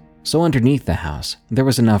posts. so underneath the house there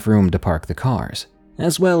was enough room to park the cars,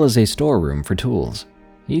 as well as a storeroom for tools.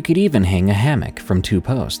 You could even hang a hammock from 2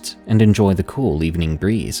 posts and enjoy the cool evening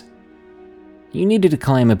breeze. You needed to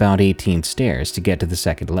climb about 18 stairs to get to the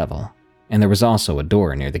 2nd level, and there was also a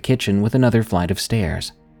door near the kitchen with another flight of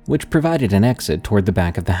stairs, which provided an exit toward the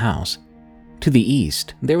back of the house. To the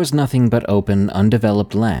east, there was nothing but open,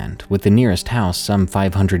 undeveloped land, with the nearest house some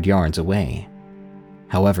 500 yards away.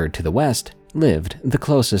 However, to the west lived the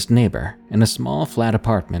closest neighbor in a small flat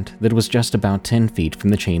apartment that was just about 10 feet from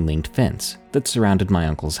the chain-linked fence that surrounded my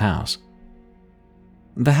uncle's house.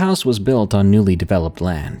 The house was built on newly developed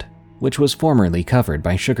land, which was formerly covered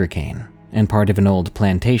by sugarcane and part of an old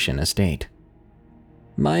plantation estate.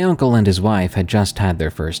 My uncle and his wife had just had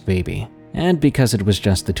their first baby, and because it was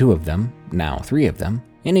just the 2 of them, now 3 of them,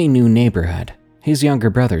 in a new neighborhood, his younger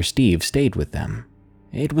brother Steve stayed with them.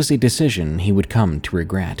 It was a decision he would come to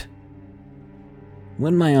regret.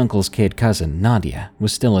 When my uncle's kid cousin, Nadia,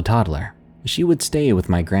 was still a toddler, she would stay with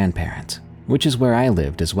my grandparents, which is where I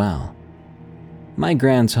lived as well. My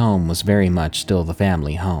grand's home was very much still the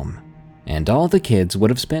family home, and all the kids would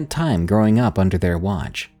have spent time growing up under their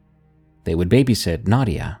watch. They would babysit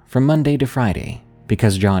Nadia from Monday to Friday,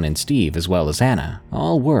 because John and Steve, as well as Anna,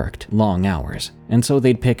 all worked long hours, and so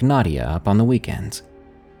they'd pick Nadia up on the weekends.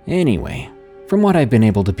 Anyway, from what I've been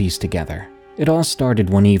able to piece together, it all started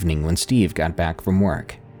one evening when Steve got back from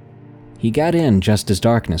work. He got in just as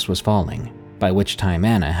darkness was falling, by which time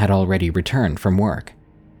Anna had already returned from work.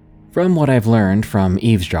 From what I've learned from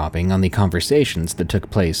eavesdropping on the conversations that took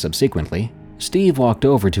place subsequently, Steve walked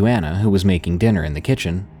over to Anna, who was making dinner in the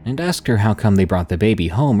kitchen, and asked her how come they brought the baby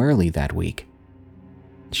home early that week.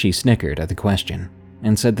 She snickered at the question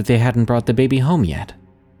and said that they hadn't brought the baby home yet.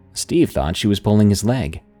 Steve thought she was pulling his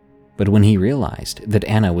leg, but when he realized that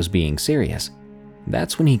Anna was being serious,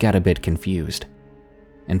 that's when he got a bit confused.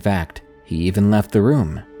 In fact, he even left the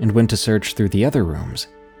room and went to search through the other rooms.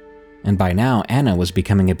 And by now, Anna was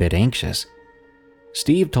becoming a bit anxious.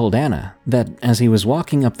 Steve told Anna that as he was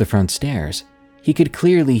walking up the front stairs, he could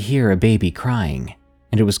clearly hear a baby crying,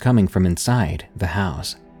 and it was coming from inside the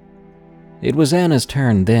house. It was Anna's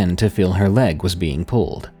turn then to feel her leg was being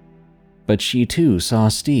pulled, but she too saw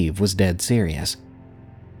Steve was dead serious.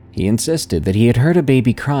 He insisted that he had heard a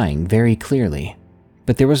baby crying very clearly,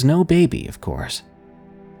 but there was no baby, of course.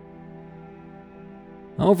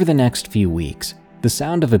 Over the next few weeks, the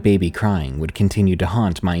sound of a baby crying would continue to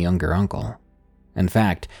haunt my younger uncle. In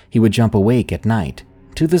fact, he would jump awake at night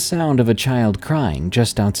to the sound of a child crying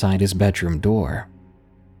just outside his bedroom door.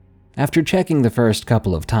 After checking the first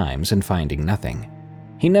couple of times and finding nothing,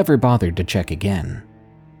 he never bothered to check again.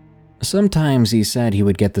 Sometimes he said he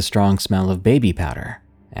would get the strong smell of baby powder,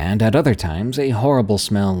 and at other times a horrible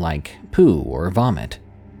smell like poo or vomit.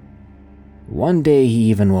 One day he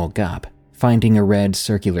even woke up, finding a red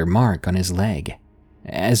circular mark on his leg,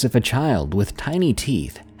 as if a child with tiny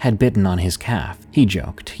teeth had bitten on his calf, he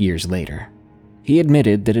joked years later. He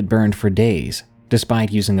admitted that it burned for days,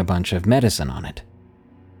 despite using a bunch of medicine on it.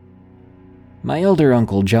 My elder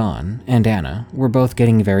uncle John and Anna were both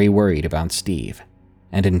getting very worried about Steve,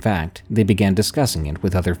 and in fact, they began discussing it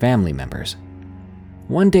with other family members.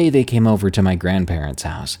 One day they came over to my grandparents'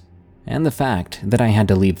 house, and the fact that I had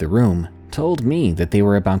to leave the room told me that they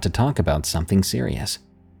were about to talk about something serious.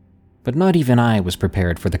 But not even I was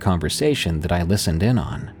prepared for the conversation that I listened in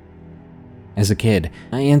on. As a kid,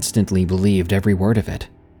 I instantly believed every word of it.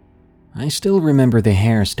 I still remember the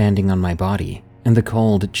hair standing on my body and the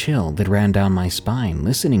cold chill that ran down my spine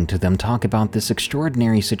listening to them talk about this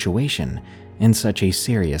extraordinary situation in such a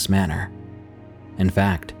serious manner. In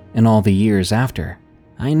fact, in all the years after,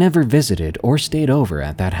 I never visited or stayed over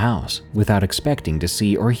at that house without expecting to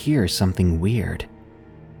see or hear something weird.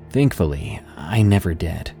 Thankfully, I never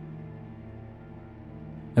did.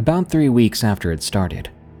 About 3 weeks after it started,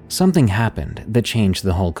 something happened that changed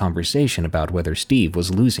the whole conversation about whether Steve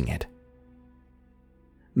was losing it.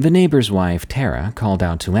 The neighbor's wife, Tara, called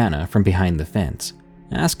out to Anna from behind the fence,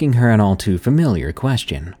 asking her an all too familiar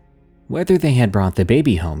question, whether they had brought the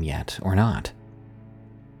baby home yet or not.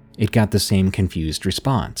 It got the same confused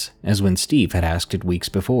response as when Steve had asked it weeks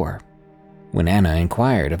before. When Anna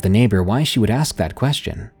inquired of the neighbor why she would ask that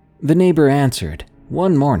question, the neighbor answered,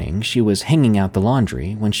 one morning she was hanging out the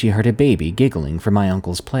laundry when she heard a baby giggling from my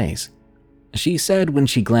uncle's place. She said when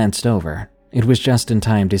she glanced over, it was just in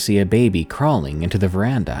time to see a baby crawling into the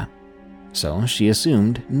veranda, so she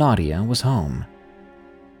assumed Nadia was home.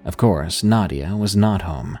 Of course, Nadia was not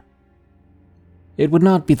home. It would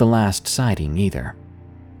not be the last sighting either.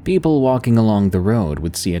 People walking along the road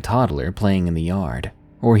would see a toddler playing in the yard,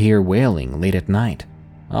 or hear wailing late at night,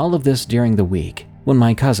 all of this during the week when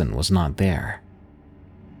my cousin was not there.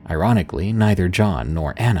 Ironically, neither John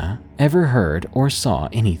nor Anna ever heard or saw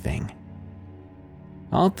anything.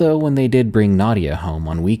 Although when they did bring Nadia home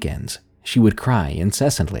on weekends, she would cry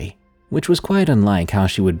incessantly, which was quite unlike how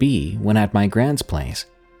she would be when at my grand's place,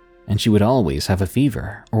 and she would always have a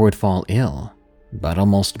fever or would fall ill, but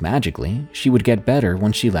almost magically, she would get better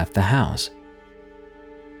when she left the house.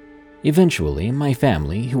 Eventually, my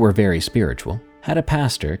family, who were very spiritual, had a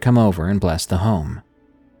pastor come over and bless the home.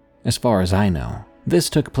 As far as I know, this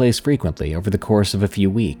took place frequently over the course of a few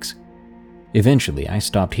weeks. Eventually, I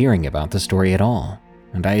stopped hearing about the story at all,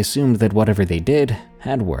 and I assumed that whatever they did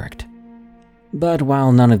had worked. But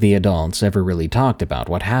while none of the adults ever really talked about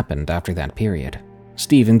what happened after that period,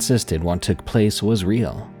 Steve insisted what took place was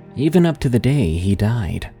real, even up to the day he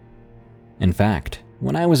died. In fact,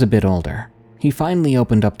 when I was a bit older, he finally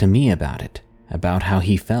opened up to me about it, about how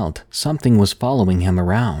he felt something was following him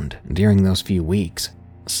around during those few weeks,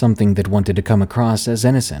 something that wanted to come across as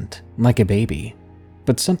innocent, like a baby,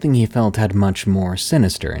 but something he felt had much more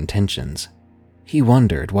sinister intentions. He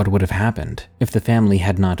wondered what would have happened if the family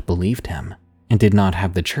had not believed him and did not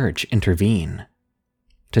have the church intervene.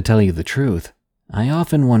 To tell you the truth, I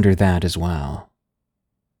often wonder that as well.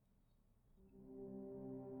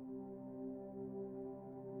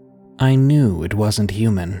 I knew it wasn't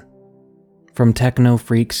human. From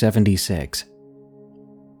TechnoFreak76.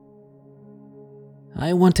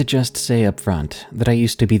 I want to just say up front that I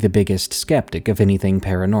used to be the biggest skeptic of anything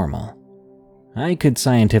paranormal. I could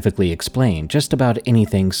scientifically explain just about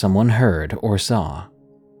anything someone heard or saw.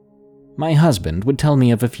 My husband would tell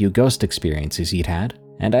me of a few ghost experiences he'd had,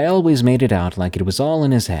 and I always made it out like it was all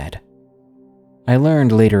in his head. I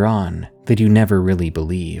learned later on that you never really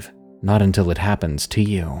believe, not until it happens to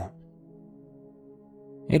you.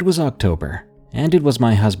 It was October, and it was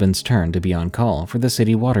my husband's turn to be on call for the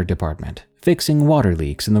city water department, fixing water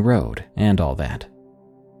leaks in the road and all that.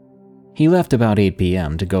 He left about 8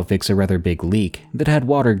 p.m. to go fix a rather big leak that had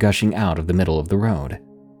water gushing out of the middle of the road.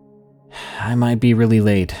 "I might be really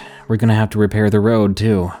late. We're gonna have to repair the road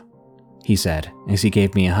too," he said as he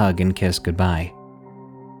gave me a hug and kissed goodbye.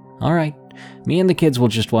 "All right, me and the kids will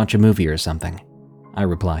just watch a movie or something," I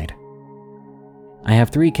replied. I have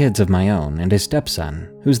 3 kids of my own and a stepson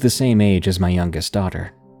who's the same age as my youngest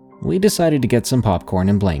daughter. We decided to get some popcorn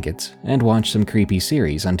and blankets and watch some creepy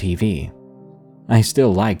series on TV. I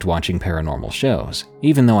still liked watching paranormal shows,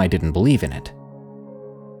 even though I didn't believe in it.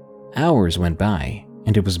 Hours went by,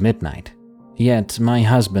 and it was midnight, yet my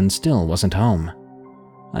husband still wasn't home.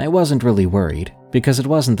 I wasn't really worried, because it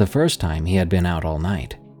wasn't the first time he had been out all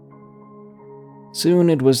night. Soon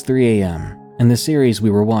it was 3 a.m., and the series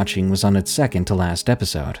we were watching was on its second to last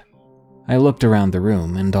episode. I looked around the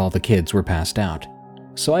room and all the kids were passed out,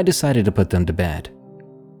 so I decided to put them to bed.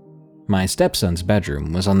 My stepson's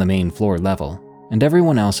bedroom was on the main floor level, and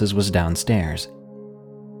everyone else's was downstairs.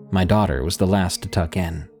 My daughter was the last to tuck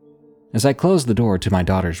in. As I closed the door to my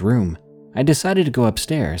daughter's room, I decided to go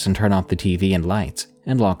upstairs and turn off the TV and lights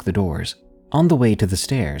and lock the doors. On the way to the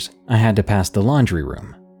stairs, I had to pass the laundry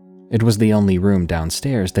room. It was the only room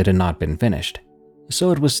downstairs that had not been finished,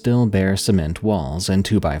 so it was still bare cement walls and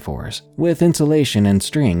 2x4s, with insulation and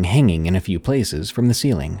string hanging in a few places from the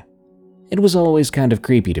ceiling. It was always kind of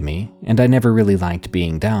creepy to me, and I never really liked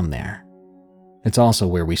being down there. It's also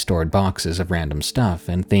where we stored boxes of random stuff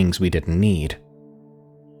and things we didn't need.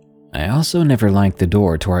 I also never liked the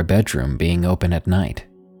door to our bedroom being open at night,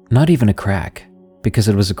 not even a crack, because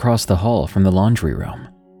it was across the hall from the laundry room.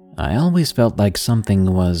 I always felt like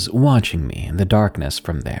something was watching me in the darkness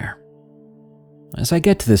from there. As I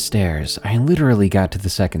get to the stairs, I literally got to the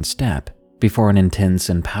second step before an intense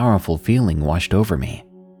and powerful feeling washed over me,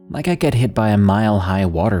 like I get hit by a mile-high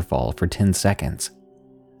waterfall for 10 seconds.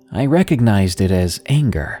 I recognized it as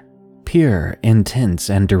anger, pure, intense,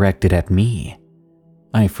 and directed at me.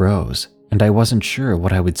 I froze, and I wasn't sure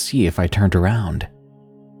what I would see if I turned around.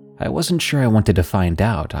 I wasn't sure I wanted to find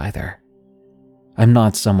out either. I'm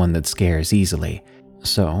not someone that scares easily,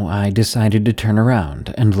 so I decided to turn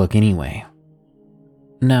around and look anyway.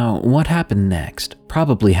 Now, what happened next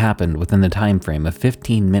probably happened within the time frame of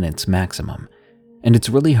 15 minutes maximum, and it's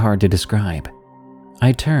really hard to describe.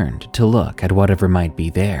 I turned to look at whatever might be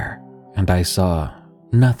there, and I saw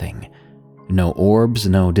nothing. No orbs,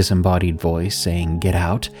 no disembodied voice saying, "Get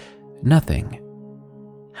out," nothing.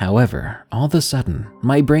 However, all of a sudden,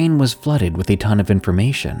 my brain was flooded with a ton of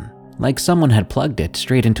information, like someone had plugged it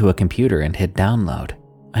straight into a computer and hit download.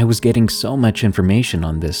 I was getting so much information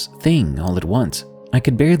on this thing all at once, I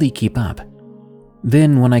could barely keep up.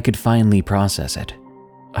 Then when I could finally process it,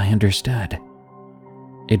 I understood.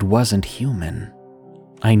 It wasn't human.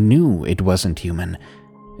 I knew it wasn't human.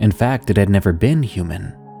 In fact, it had never been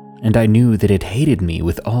human, and I knew that it hated me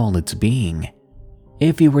with all its being.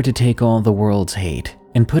 If you were to take all the world's hate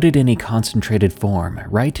and put it in a concentrated form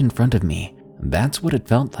right in front of me, that's what it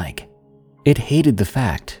felt like. It hated the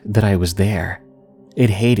fact that I was there. It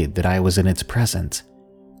hated that I was in its presence.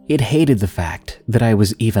 It hated the fact that I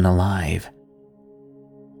was even alive.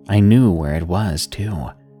 I knew where it was, too.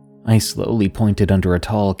 I slowly pointed under a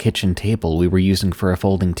tall kitchen table we were using for a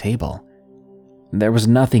folding table. There was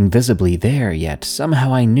nothing visibly there, yet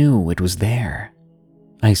somehow I knew it was there.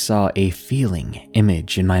 I saw a feeling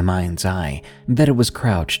image in my mind's eye that it was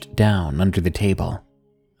crouched down under the table.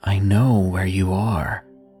 "I know where you are,"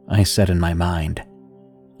 I said in my mind.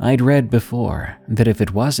 I'd read before that if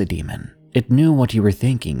it was a demon, it knew what you were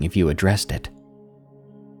thinking if you addressed it.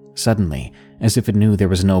 Suddenly, as if it knew there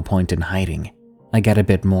was no point in hiding, I got a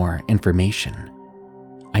bit more information.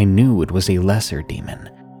 I knew it was a lesser demon.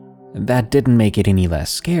 That didn't make it any less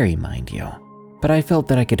scary, mind you, but I felt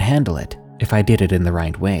that I could handle it if I did it in the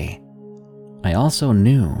right way. I also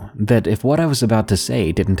knew that if what I was about to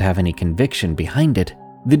say didn't have any conviction behind it,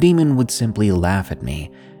 the demon would simply laugh at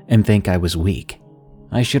me and think I was weak.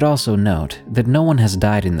 I should also note that no one has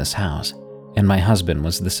died in this house, and my husband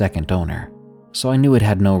was the second owner, so I knew it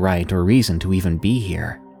had no right or reason to even be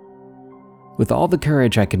here. With all the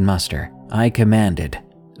courage I could muster, I commanded,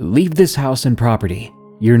 "Leave this house and property.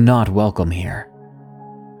 You're not welcome here."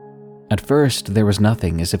 At first, there was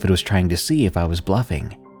nothing, as if it was trying to see if I was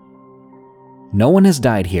bluffing. "No one has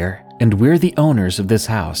died here, and we're the owners of this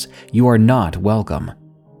house. You are not welcome,"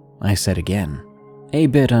 I said again, a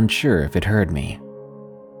bit unsure if it heard me.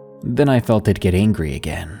 Then I felt it get angry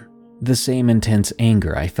again, the same intense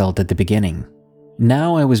anger I felt at the beginning.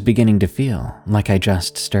 Now I was beginning to feel like I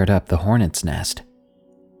just stirred up the hornet's nest.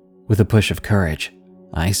 With a push of courage,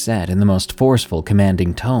 I said in the most forceful,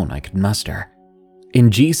 commanding tone I could muster,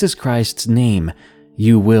 "In Jesus Christ's name,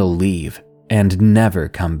 you will leave and never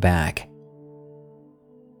come back."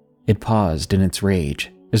 It paused in its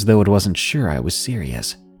rage, as though it wasn't sure I was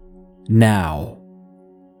serious. "Now,"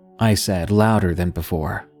 I said louder than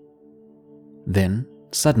before. Then,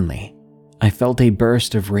 suddenly, I felt a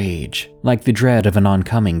burst of rage, like the dread of an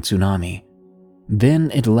oncoming tsunami.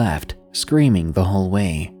 Then it left, screaming the whole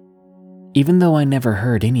way. Even though I never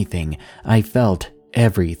heard anything, I felt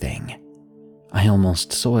everything. I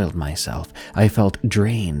almost soiled myself. I felt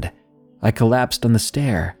drained. I collapsed on the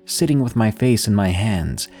stair, sitting with my face in my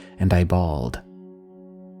hands, and I bawled.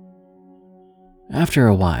 After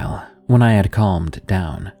a while, when I had calmed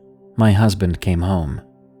down, my husband came home.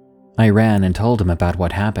 I ran and told him about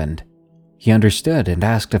what happened. He understood and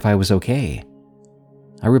asked if I was okay.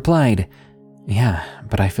 I replied, "Yeah,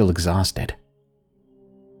 but I feel exhausted."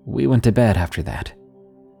 We went to bed after that.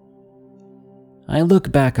 I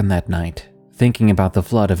look back on that night, thinking about the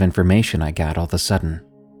flood of information I got all of a sudden,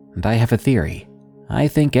 and I have a theory. I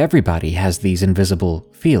think everybody has these invisible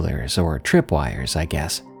feelers or tripwires, I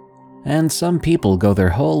guess. And some people go their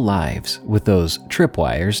whole lives with those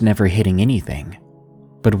tripwires never hitting anything.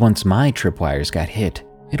 But once my tripwires got hit,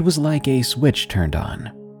 it was like a switch turned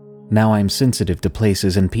on. Now I'm sensitive to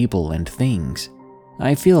places and people and things.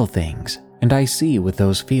 I feel things, and I see with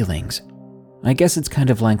those feelings. I guess it's kind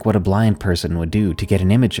of like what a blind person would do to get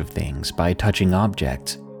an image of things by touching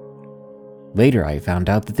objects. Later I found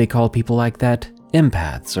out that they call people like that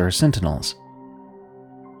empaths or sentinels.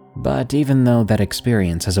 But even though that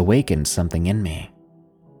experience has awakened something in me,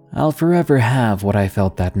 I'll forever have what I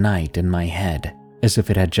felt that night in my head, as if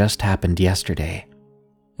it had just happened yesterday.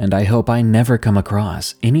 And I hope I never come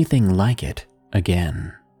across anything like it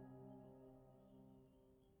again.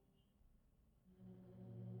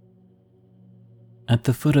 At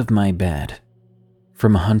the foot of my bed,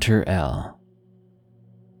 from Hunter L.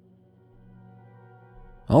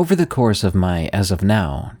 Over the course of my, as of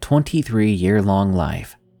now, 23-year-long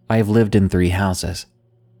life, I have lived in 3 houses.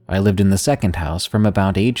 I lived in the second house from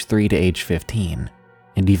about age 3 to age 15,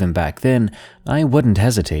 and even back then, I wouldn't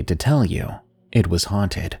hesitate to tell you it was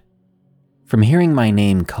haunted. From hearing my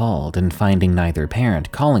name called and finding neither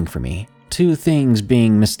parent calling for me, to things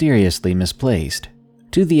being mysteriously misplaced,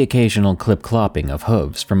 to the occasional clip-clopping of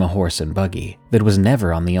hooves from a horse and buggy that was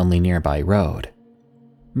never on the only nearby road.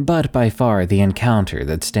 But by far the encounter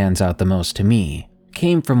that stands out the most to me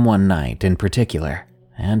came from one night in particular,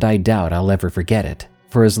 and I doubt I'll ever forget it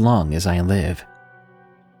for as long as I live.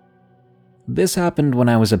 This happened when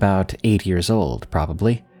I was about 8 years old,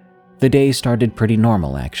 probably. The day started pretty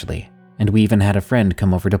normal, actually, and we even had a friend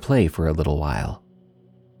come over to play for a little while.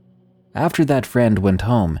 After that friend went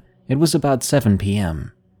home, it was about 7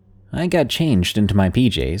 p.m. I got changed into my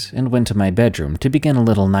PJs and went to my bedroom to begin a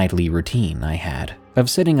little nightly routine I had of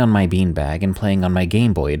sitting on my beanbag and playing on my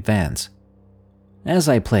Game Boy Advance. As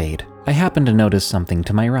I played, I happened to notice something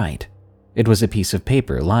to my right. It was a piece of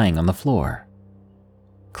paper lying on the floor.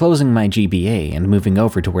 Closing my GBA and moving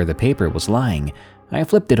over to where the paper was lying, I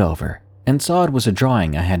flipped it over and saw it was a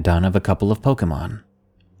drawing I had done of a couple of Pokemon.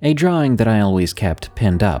 A drawing that I always kept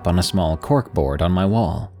pinned up on a small corkboard on my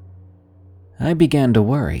wall. I began to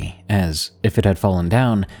worry, as if it had fallen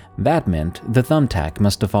down, that meant the thumbtack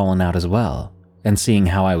must have fallen out as well, and seeing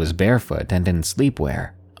how I was barefoot and in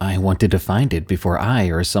sleepwear, I wanted to find it before I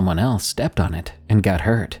or someone else stepped on it and got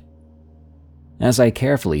hurt. As I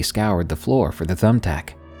carefully scoured the floor for the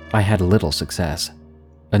thumbtack, I had little success,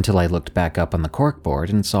 until I looked back up on the corkboard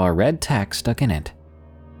and saw a red tack stuck in it.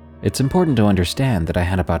 It's important to understand that I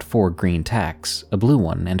had about 4 green tacks, a blue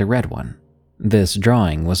one and a red one. This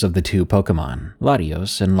drawing was of the 2 Pokemon,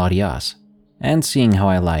 Latios and Latias, and seeing how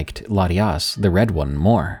I liked Latias, the red one,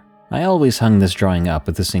 more, I always hung this drawing up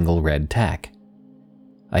with a single red tack.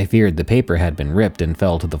 I feared the paper had been ripped and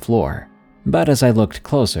fell to the floor, but as I looked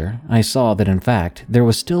closer, I saw that in fact there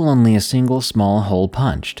was still only a single small hole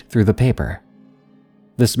punched through the paper.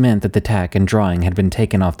 This meant that the tack and drawing had been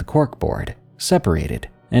taken off the corkboard, separated,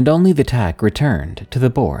 and only the tack returned to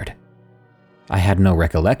the board. I had no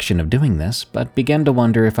recollection of doing this, but began to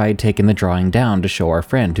wonder if I had taken the drawing down to show our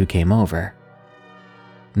friend who came over.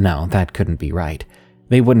 No, that couldn't be right.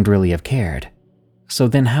 They wouldn't really have cared. So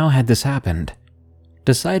then how had this happened?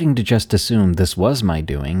 Deciding to just assume this was my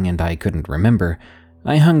doing and I couldn't remember,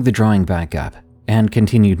 I hung the drawing back up and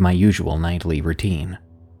continued my usual nightly routine.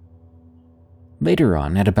 Later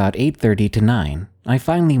on, at about 8:30 to 9, I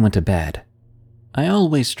finally went to bed. I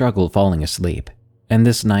always struggle falling asleep, and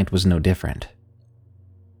this night was no different.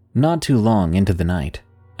 Not too long into the night,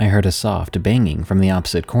 I heard a soft banging from the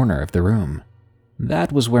opposite corner of the room.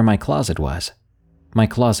 That was where my closet was. My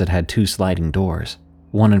closet had 2 sliding doors,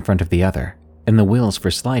 one in front of the other, and the wheels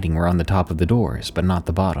for sliding were on the top of the doors, but not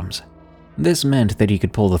the bottoms. This meant that you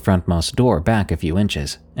could pull the frontmost door back a few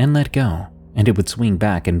inches and let go, and it would swing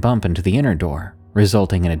back and bump into the inner door,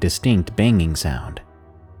 resulting in a distinct banging sound.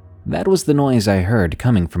 That was the noise I heard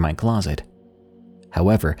coming from my closet.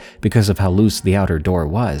 However, because of how loose the outer door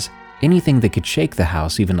was, anything that could shake the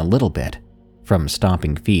house even a little bit, from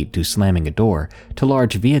stomping feet to slamming a door to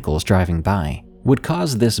large vehicles driving by, would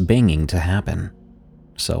cause this banging to happen.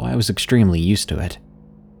 So I was extremely used to it.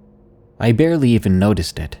 I barely even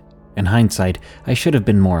noticed it. In hindsight, I should have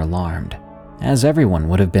been more alarmed, as everyone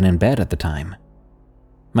would have been in bed at the time.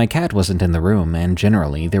 My cat wasn't in the room, and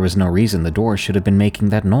generally there was no reason the door should have been making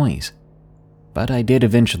that noise. But I did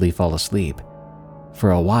eventually fall asleep.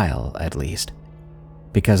 For a while, at least,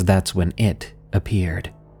 because that's when it appeared.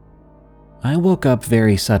 I woke up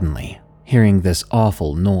very suddenly, hearing this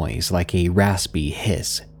awful noise like a raspy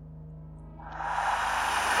hiss.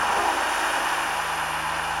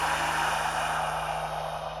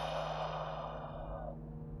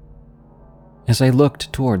 As I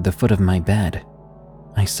looked toward the foot of my bed,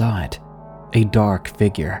 I saw it, a dark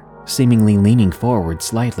figure, seemingly leaning forward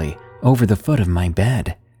slightly over the foot of my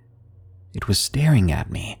bed. It was staring at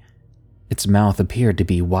me. Its mouth appeared to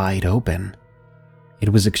be wide open.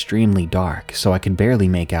 It was extremely dark, so I could barely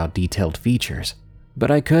make out detailed features, but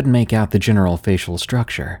I could make out the general facial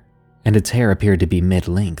structure, and its hair appeared to be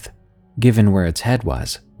mid-length. Given where its head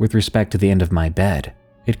was, with respect to the end of my bed,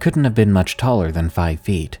 it couldn't have been much taller than 5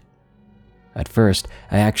 feet. At first,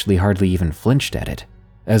 I actually hardly even flinched at it,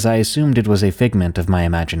 as I assumed it was a figment of my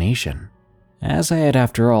imagination, as I had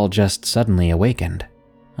after all just suddenly awakened.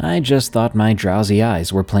 I just thought my drowsy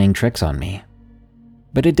eyes were playing tricks on me.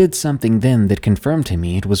 But it did something then that confirmed to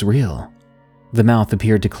me it was real. The mouth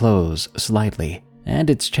appeared to close slightly, and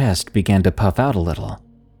its chest began to puff out a little.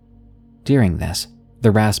 During this, the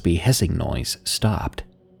raspy hissing noise stopped.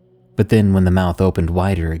 But then when the mouth opened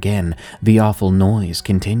wider again, the awful noise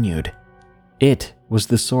continued. It was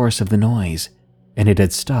the source of the noise, and it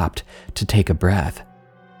had stopped to take a breath.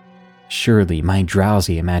 Surely my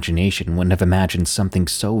drowsy imagination wouldn't have imagined something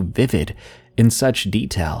so vivid, in such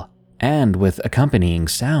detail, and with accompanying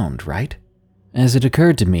sound, right? As it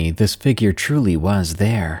occurred to me, this figure truly was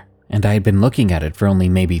there, and I had been looking at it for only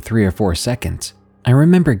maybe 3 or 4 seconds. I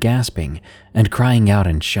remember gasping and crying out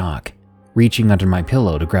in shock, reaching under my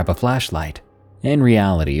pillow to grab a flashlight. In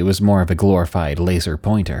reality, it was more of a glorified laser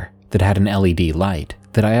pointer that had an LED light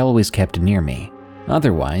that I always kept near me.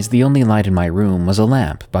 Otherwise, the only light in my room was a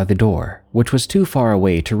lamp by the door, which was too far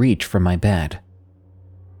away to reach from my bed.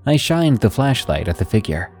 I shined the flashlight at the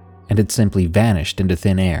figure, and it simply vanished into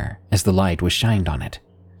thin air as the light was shined on it,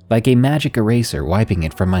 like a magic eraser wiping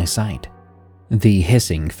it from my sight. The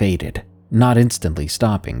hissing faded, not instantly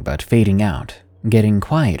stopping but fading out, getting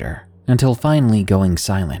quieter, until finally going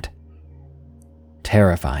silent.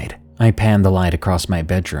 Terrified, I panned the light across my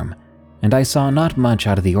bedroom, and I saw not much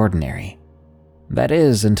out of the ordinary. That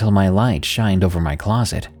is, until my light shined over my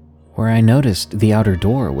closet, where I noticed the outer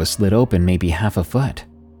door was slid open maybe half a foot.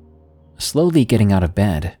 Slowly getting out of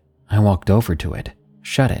bed, I walked over to it,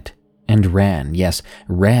 shut it, and ran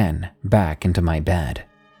back into my bed.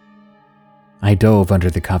 I dove under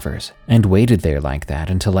the covers and waited there like that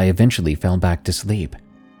until I eventually fell back to sleep.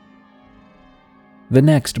 The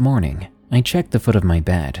next morning, I checked the foot of my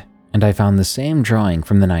bed, and I found the same drawing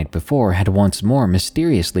from the night before had once more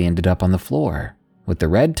mysteriously ended up on the floor, with the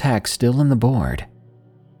red tack still in the board.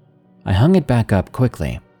 I hung it back up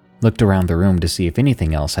quickly, looked around the room to see if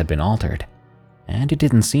anything else had been altered, and it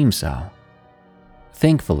didn't seem so.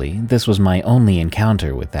 Thankfully, this was my only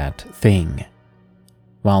encounter with that thing.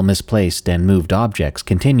 While misplaced and moved objects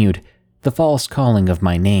continued, the false calling of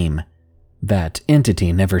my name, that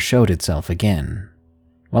entity never showed itself again.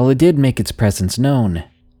 While it did make its presence known,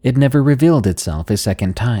 it never revealed itself a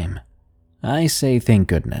second time. I say thank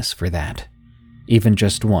goodness for that. Even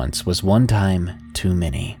just once was one time too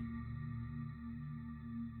many.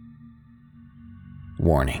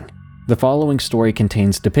 Warning: the following story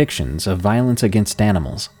contains depictions of violence against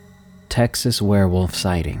animals. Texas werewolf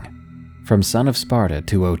sighting. From Son of Sparta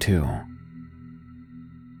 202.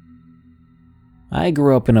 I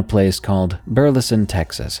grew up in a place called Burleson,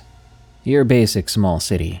 Texas. Your basic small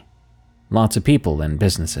city. Lots of people and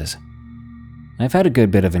businesses. I've had a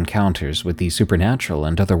good bit of encounters with the supernatural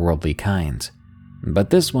and otherworldly kinds,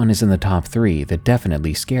 but this one is in the top 3 that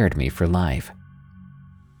definitely scared me for life.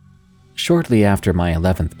 Shortly after my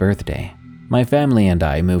 11th birthday, my family and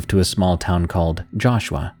I moved to a small town called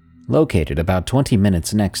Joshua, located about 20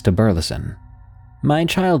 minutes next to Burleson. My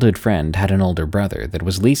childhood friend had an older brother that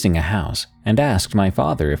was leasing a house and asked my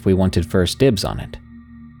father if we wanted first dibs on it.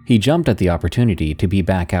 He jumped at the opportunity to be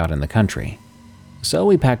back out in the country, so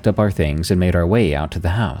we packed up our things and made our way out to the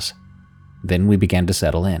house. Then we began to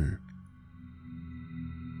settle in.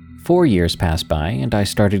 4 years passed by and I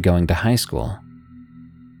started going to high school.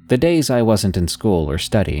 The days I wasn't in school or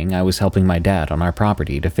studying, I was helping my dad on our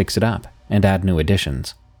property to fix it up and add new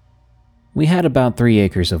additions. We had about 3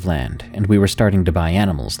 acres of land, and we were starting to buy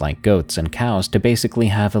animals like goats and cows to basically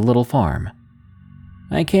have a little farm.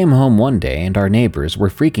 I came home one day and our neighbors were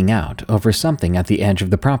freaking out over something at the edge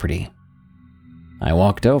of the property. I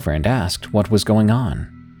walked over and asked what was going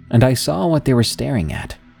on, and I saw what they were staring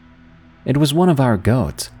at. It was one of our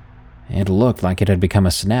goats. It looked like it had become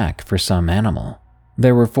a snack for some animal.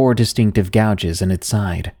 There were 4 distinctive gouges in its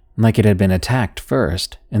side, like it had been attacked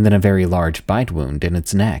first, and then a very large bite wound in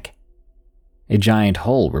its neck. A giant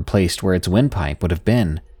hole replaced where its windpipe would have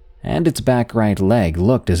been, and its back right leg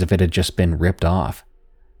looked as if it had just been ripped off.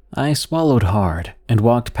 I swallowed hard and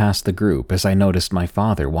walked past the group as I noticed my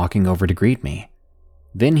father walking over to greet me.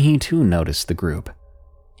 Then he too noticed the group.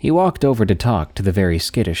 He walked over to talk to the very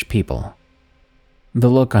skittish people. The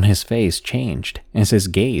look on his face changed as his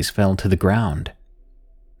gaze fell to the ground.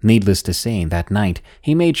 Needless to say, that night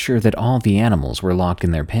he made sure that all the animals were locked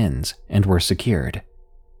in their pens and were secured.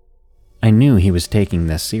 I knew he was taking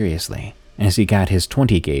this seriously, as he got his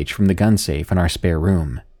 20 gauge from the gun safe in our spare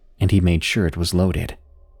room, and he made sure it was loaded.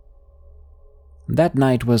 That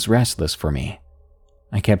night was restless for me.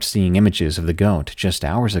 I kept seeing images of the goat just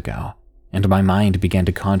hours ago, and my mind began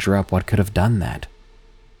to conjure up what could have done that.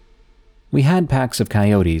 We had packs of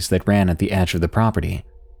coyotes that ran at the edge of the property,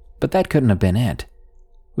 but that couldn't have been it.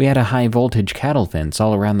 We had a high-voltage cattle fence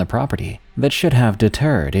all around the property that should have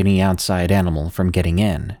deterred any outside animal from getting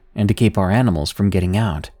in and to keep our animals from getting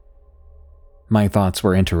out. My thoughts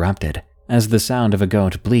were interrupted as the sound of a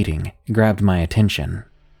goat bleating grabbed my attention.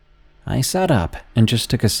 I sat up and just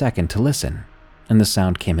took a second to listen, and the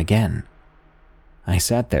sound came again. I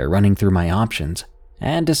sat there running through my options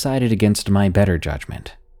and decided against my better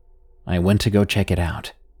judgment. I went to go check it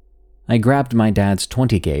out. I grabbed my dad's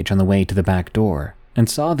 20 gauge on the way to the back door and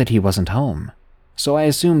saw that he wasn't home, so I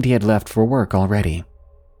assumed he had left for work already.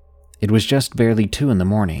 It was just barely 2 in the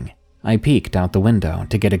morning. I peeked out the window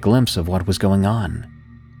to get a glimpse of what was going on.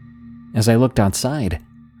 As I looked outside,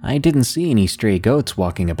 I didn't see any stray goats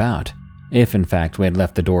walking about, if in fact we had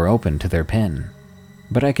left the door open to their pen,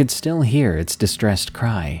 but I could still hear its distressed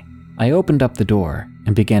cry. I opened up the door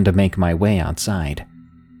and began to make my way outside.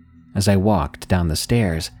 As I walked down the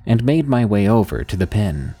stairs and made my way over to the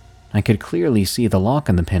pen, I could clearly see the lock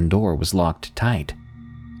on the pen door was locked tight.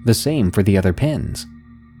 The same for the other pens.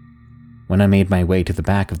 When I made my way to the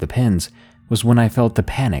back of the pens, was when I felt the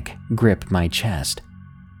panic grip my chest.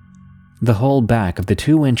 The whole back of the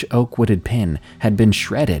 2-inch oak-wooded pin had been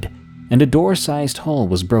shredded, and a door-sized hole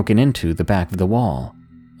was broken into the back of the wall.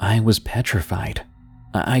 I was petrified.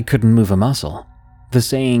 I couldn't move a muscle. The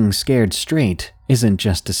saying, "scared straight," isn't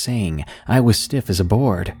just a saying. I was stiff as a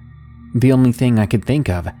board. The only thing I could think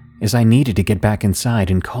of is I needed to get back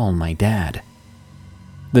inside and call my dad.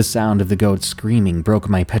 The sound of the goats screaming broke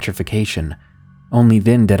my petrification. Only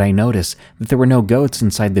then did I notice that there were no goats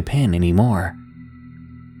inside the pen anymore.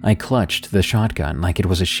 I clutched the shotgun like it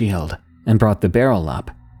was a shield and brought the barrel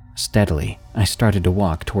up. Steadily, I started to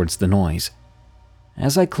walk towards the noise.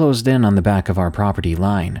 As I closed in on the back of our property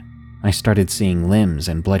line, I started seeing limbs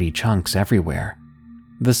and bloody chunks everywhere.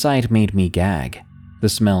 The sight made me gag. The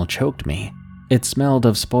smell choked me. It smelled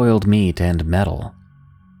of spoiled meat and metal.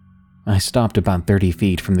 I stopped about 30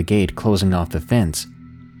 feet from the gate closing off the fence.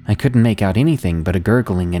 I couldn't make out anything but a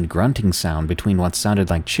gurgling and grunting sound between what sounded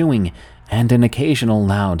like chewing and an occasional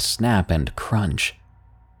loud snap and crunch.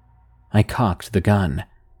 I cocked the gun.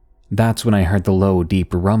 That's when I heard the low,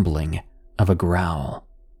 deep rumbling of a growl.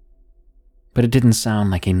 But it didn't sound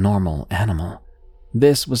like a normal animal.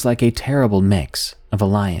 This was like a terrible mix of a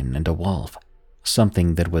lion and a wolf,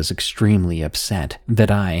 something that was extremely upset that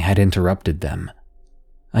I had interrupted them.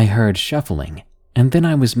 I heard shuffling, and then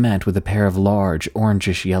I was met with a pair of large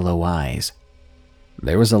orangish-yellow eyes.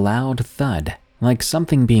 There was a loud thud, like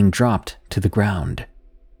something being dropped to the ground.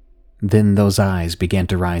 Then those eyes began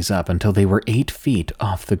to rise up until they were 8 feet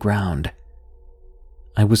off the ground.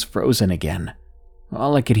 I was frozen again.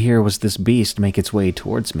 All I could hear was this beast make its way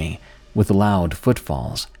towards me, with loud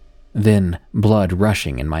footfalls, then blood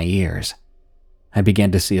rushing in my ears. I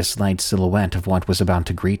began to see a slight silhouette of what was about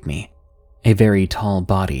to greet me. A very tall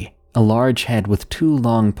body, a large head with 2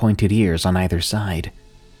 long pointed ears on either side,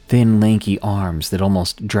 thin lanky arms that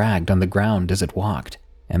almost dragged on the ground as it walked,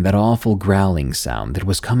 and that awful growling sound that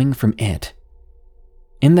was coming from it.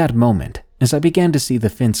 In that moment, as I began to see the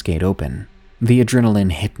fence gate open, the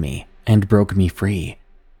adrenaline hit me and broke me free.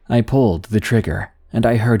 I pulled the trigger, and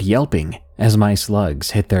I heard yelping as my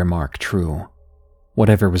slugs hit their mark true.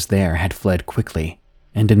 Whatever was there had fled quickly,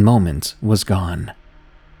 and in moments was gone.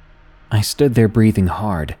 I stood there breathing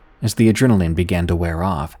hard as the adrenaline began to wear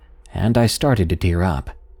off, and I started to tear up.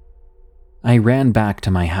 I ran back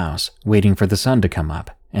to my house, waiting for the sun to come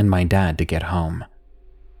up and my dad to get home.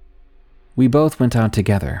 We both went out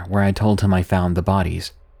together, where I told him I found the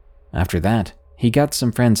bodies. After that, he got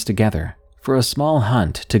some friends together for a small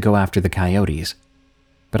hunt to go after the coyotes.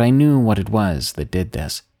 But I knew what it was that did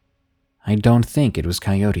this. I don't think it was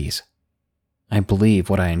coyotes. I believe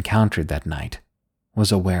what I encountered that night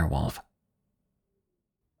was a werewolf.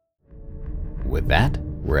 With that,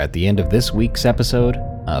 we're at the end of this week's episode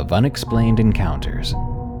of Unexplained Encounters.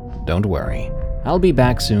 Don't worry, I'll be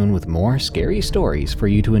back soon with more scary stories for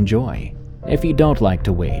you to enjoy. If you don't like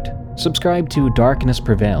to wait, subscribe to Darkness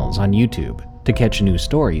Prevails on YouTube to catch new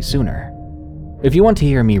stories sooner. If you want to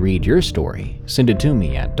hear me read your story, send it to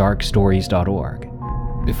me at darkstories.org.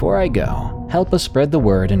 Before I go, help us spread the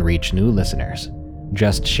word and reach new listeners.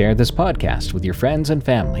 Just share this podcast with your friends and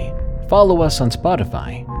family, follow us on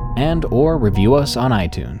Spotify, and/or review us on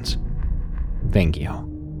iTunes. Thank you.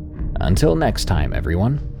 Until next time,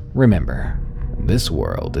 everyone, remember, this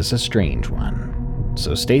world is a strange one,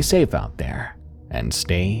 so stay safe out there and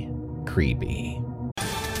stay creepy.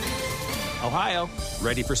 Ohio,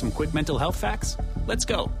 ready for some quick mental health facts? Let's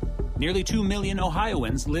go. Nearly 2 million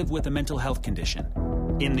Ohioans live with a mental health condition.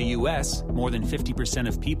 In the U.S., more than 50%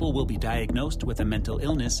 of people will be diagnosed with a mental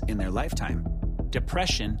illness in their lifetime.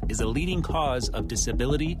 Depression is a leading cause of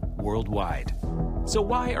disability worldwide. So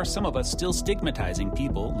why are some of us still stigmatizing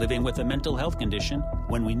people living with a mental health condition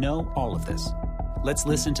when we know all of this? Let's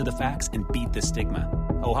listen to the facts and beat the stigma.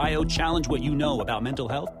 Ohio, challenge what you know about mental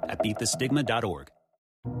health at beatthestigma.org.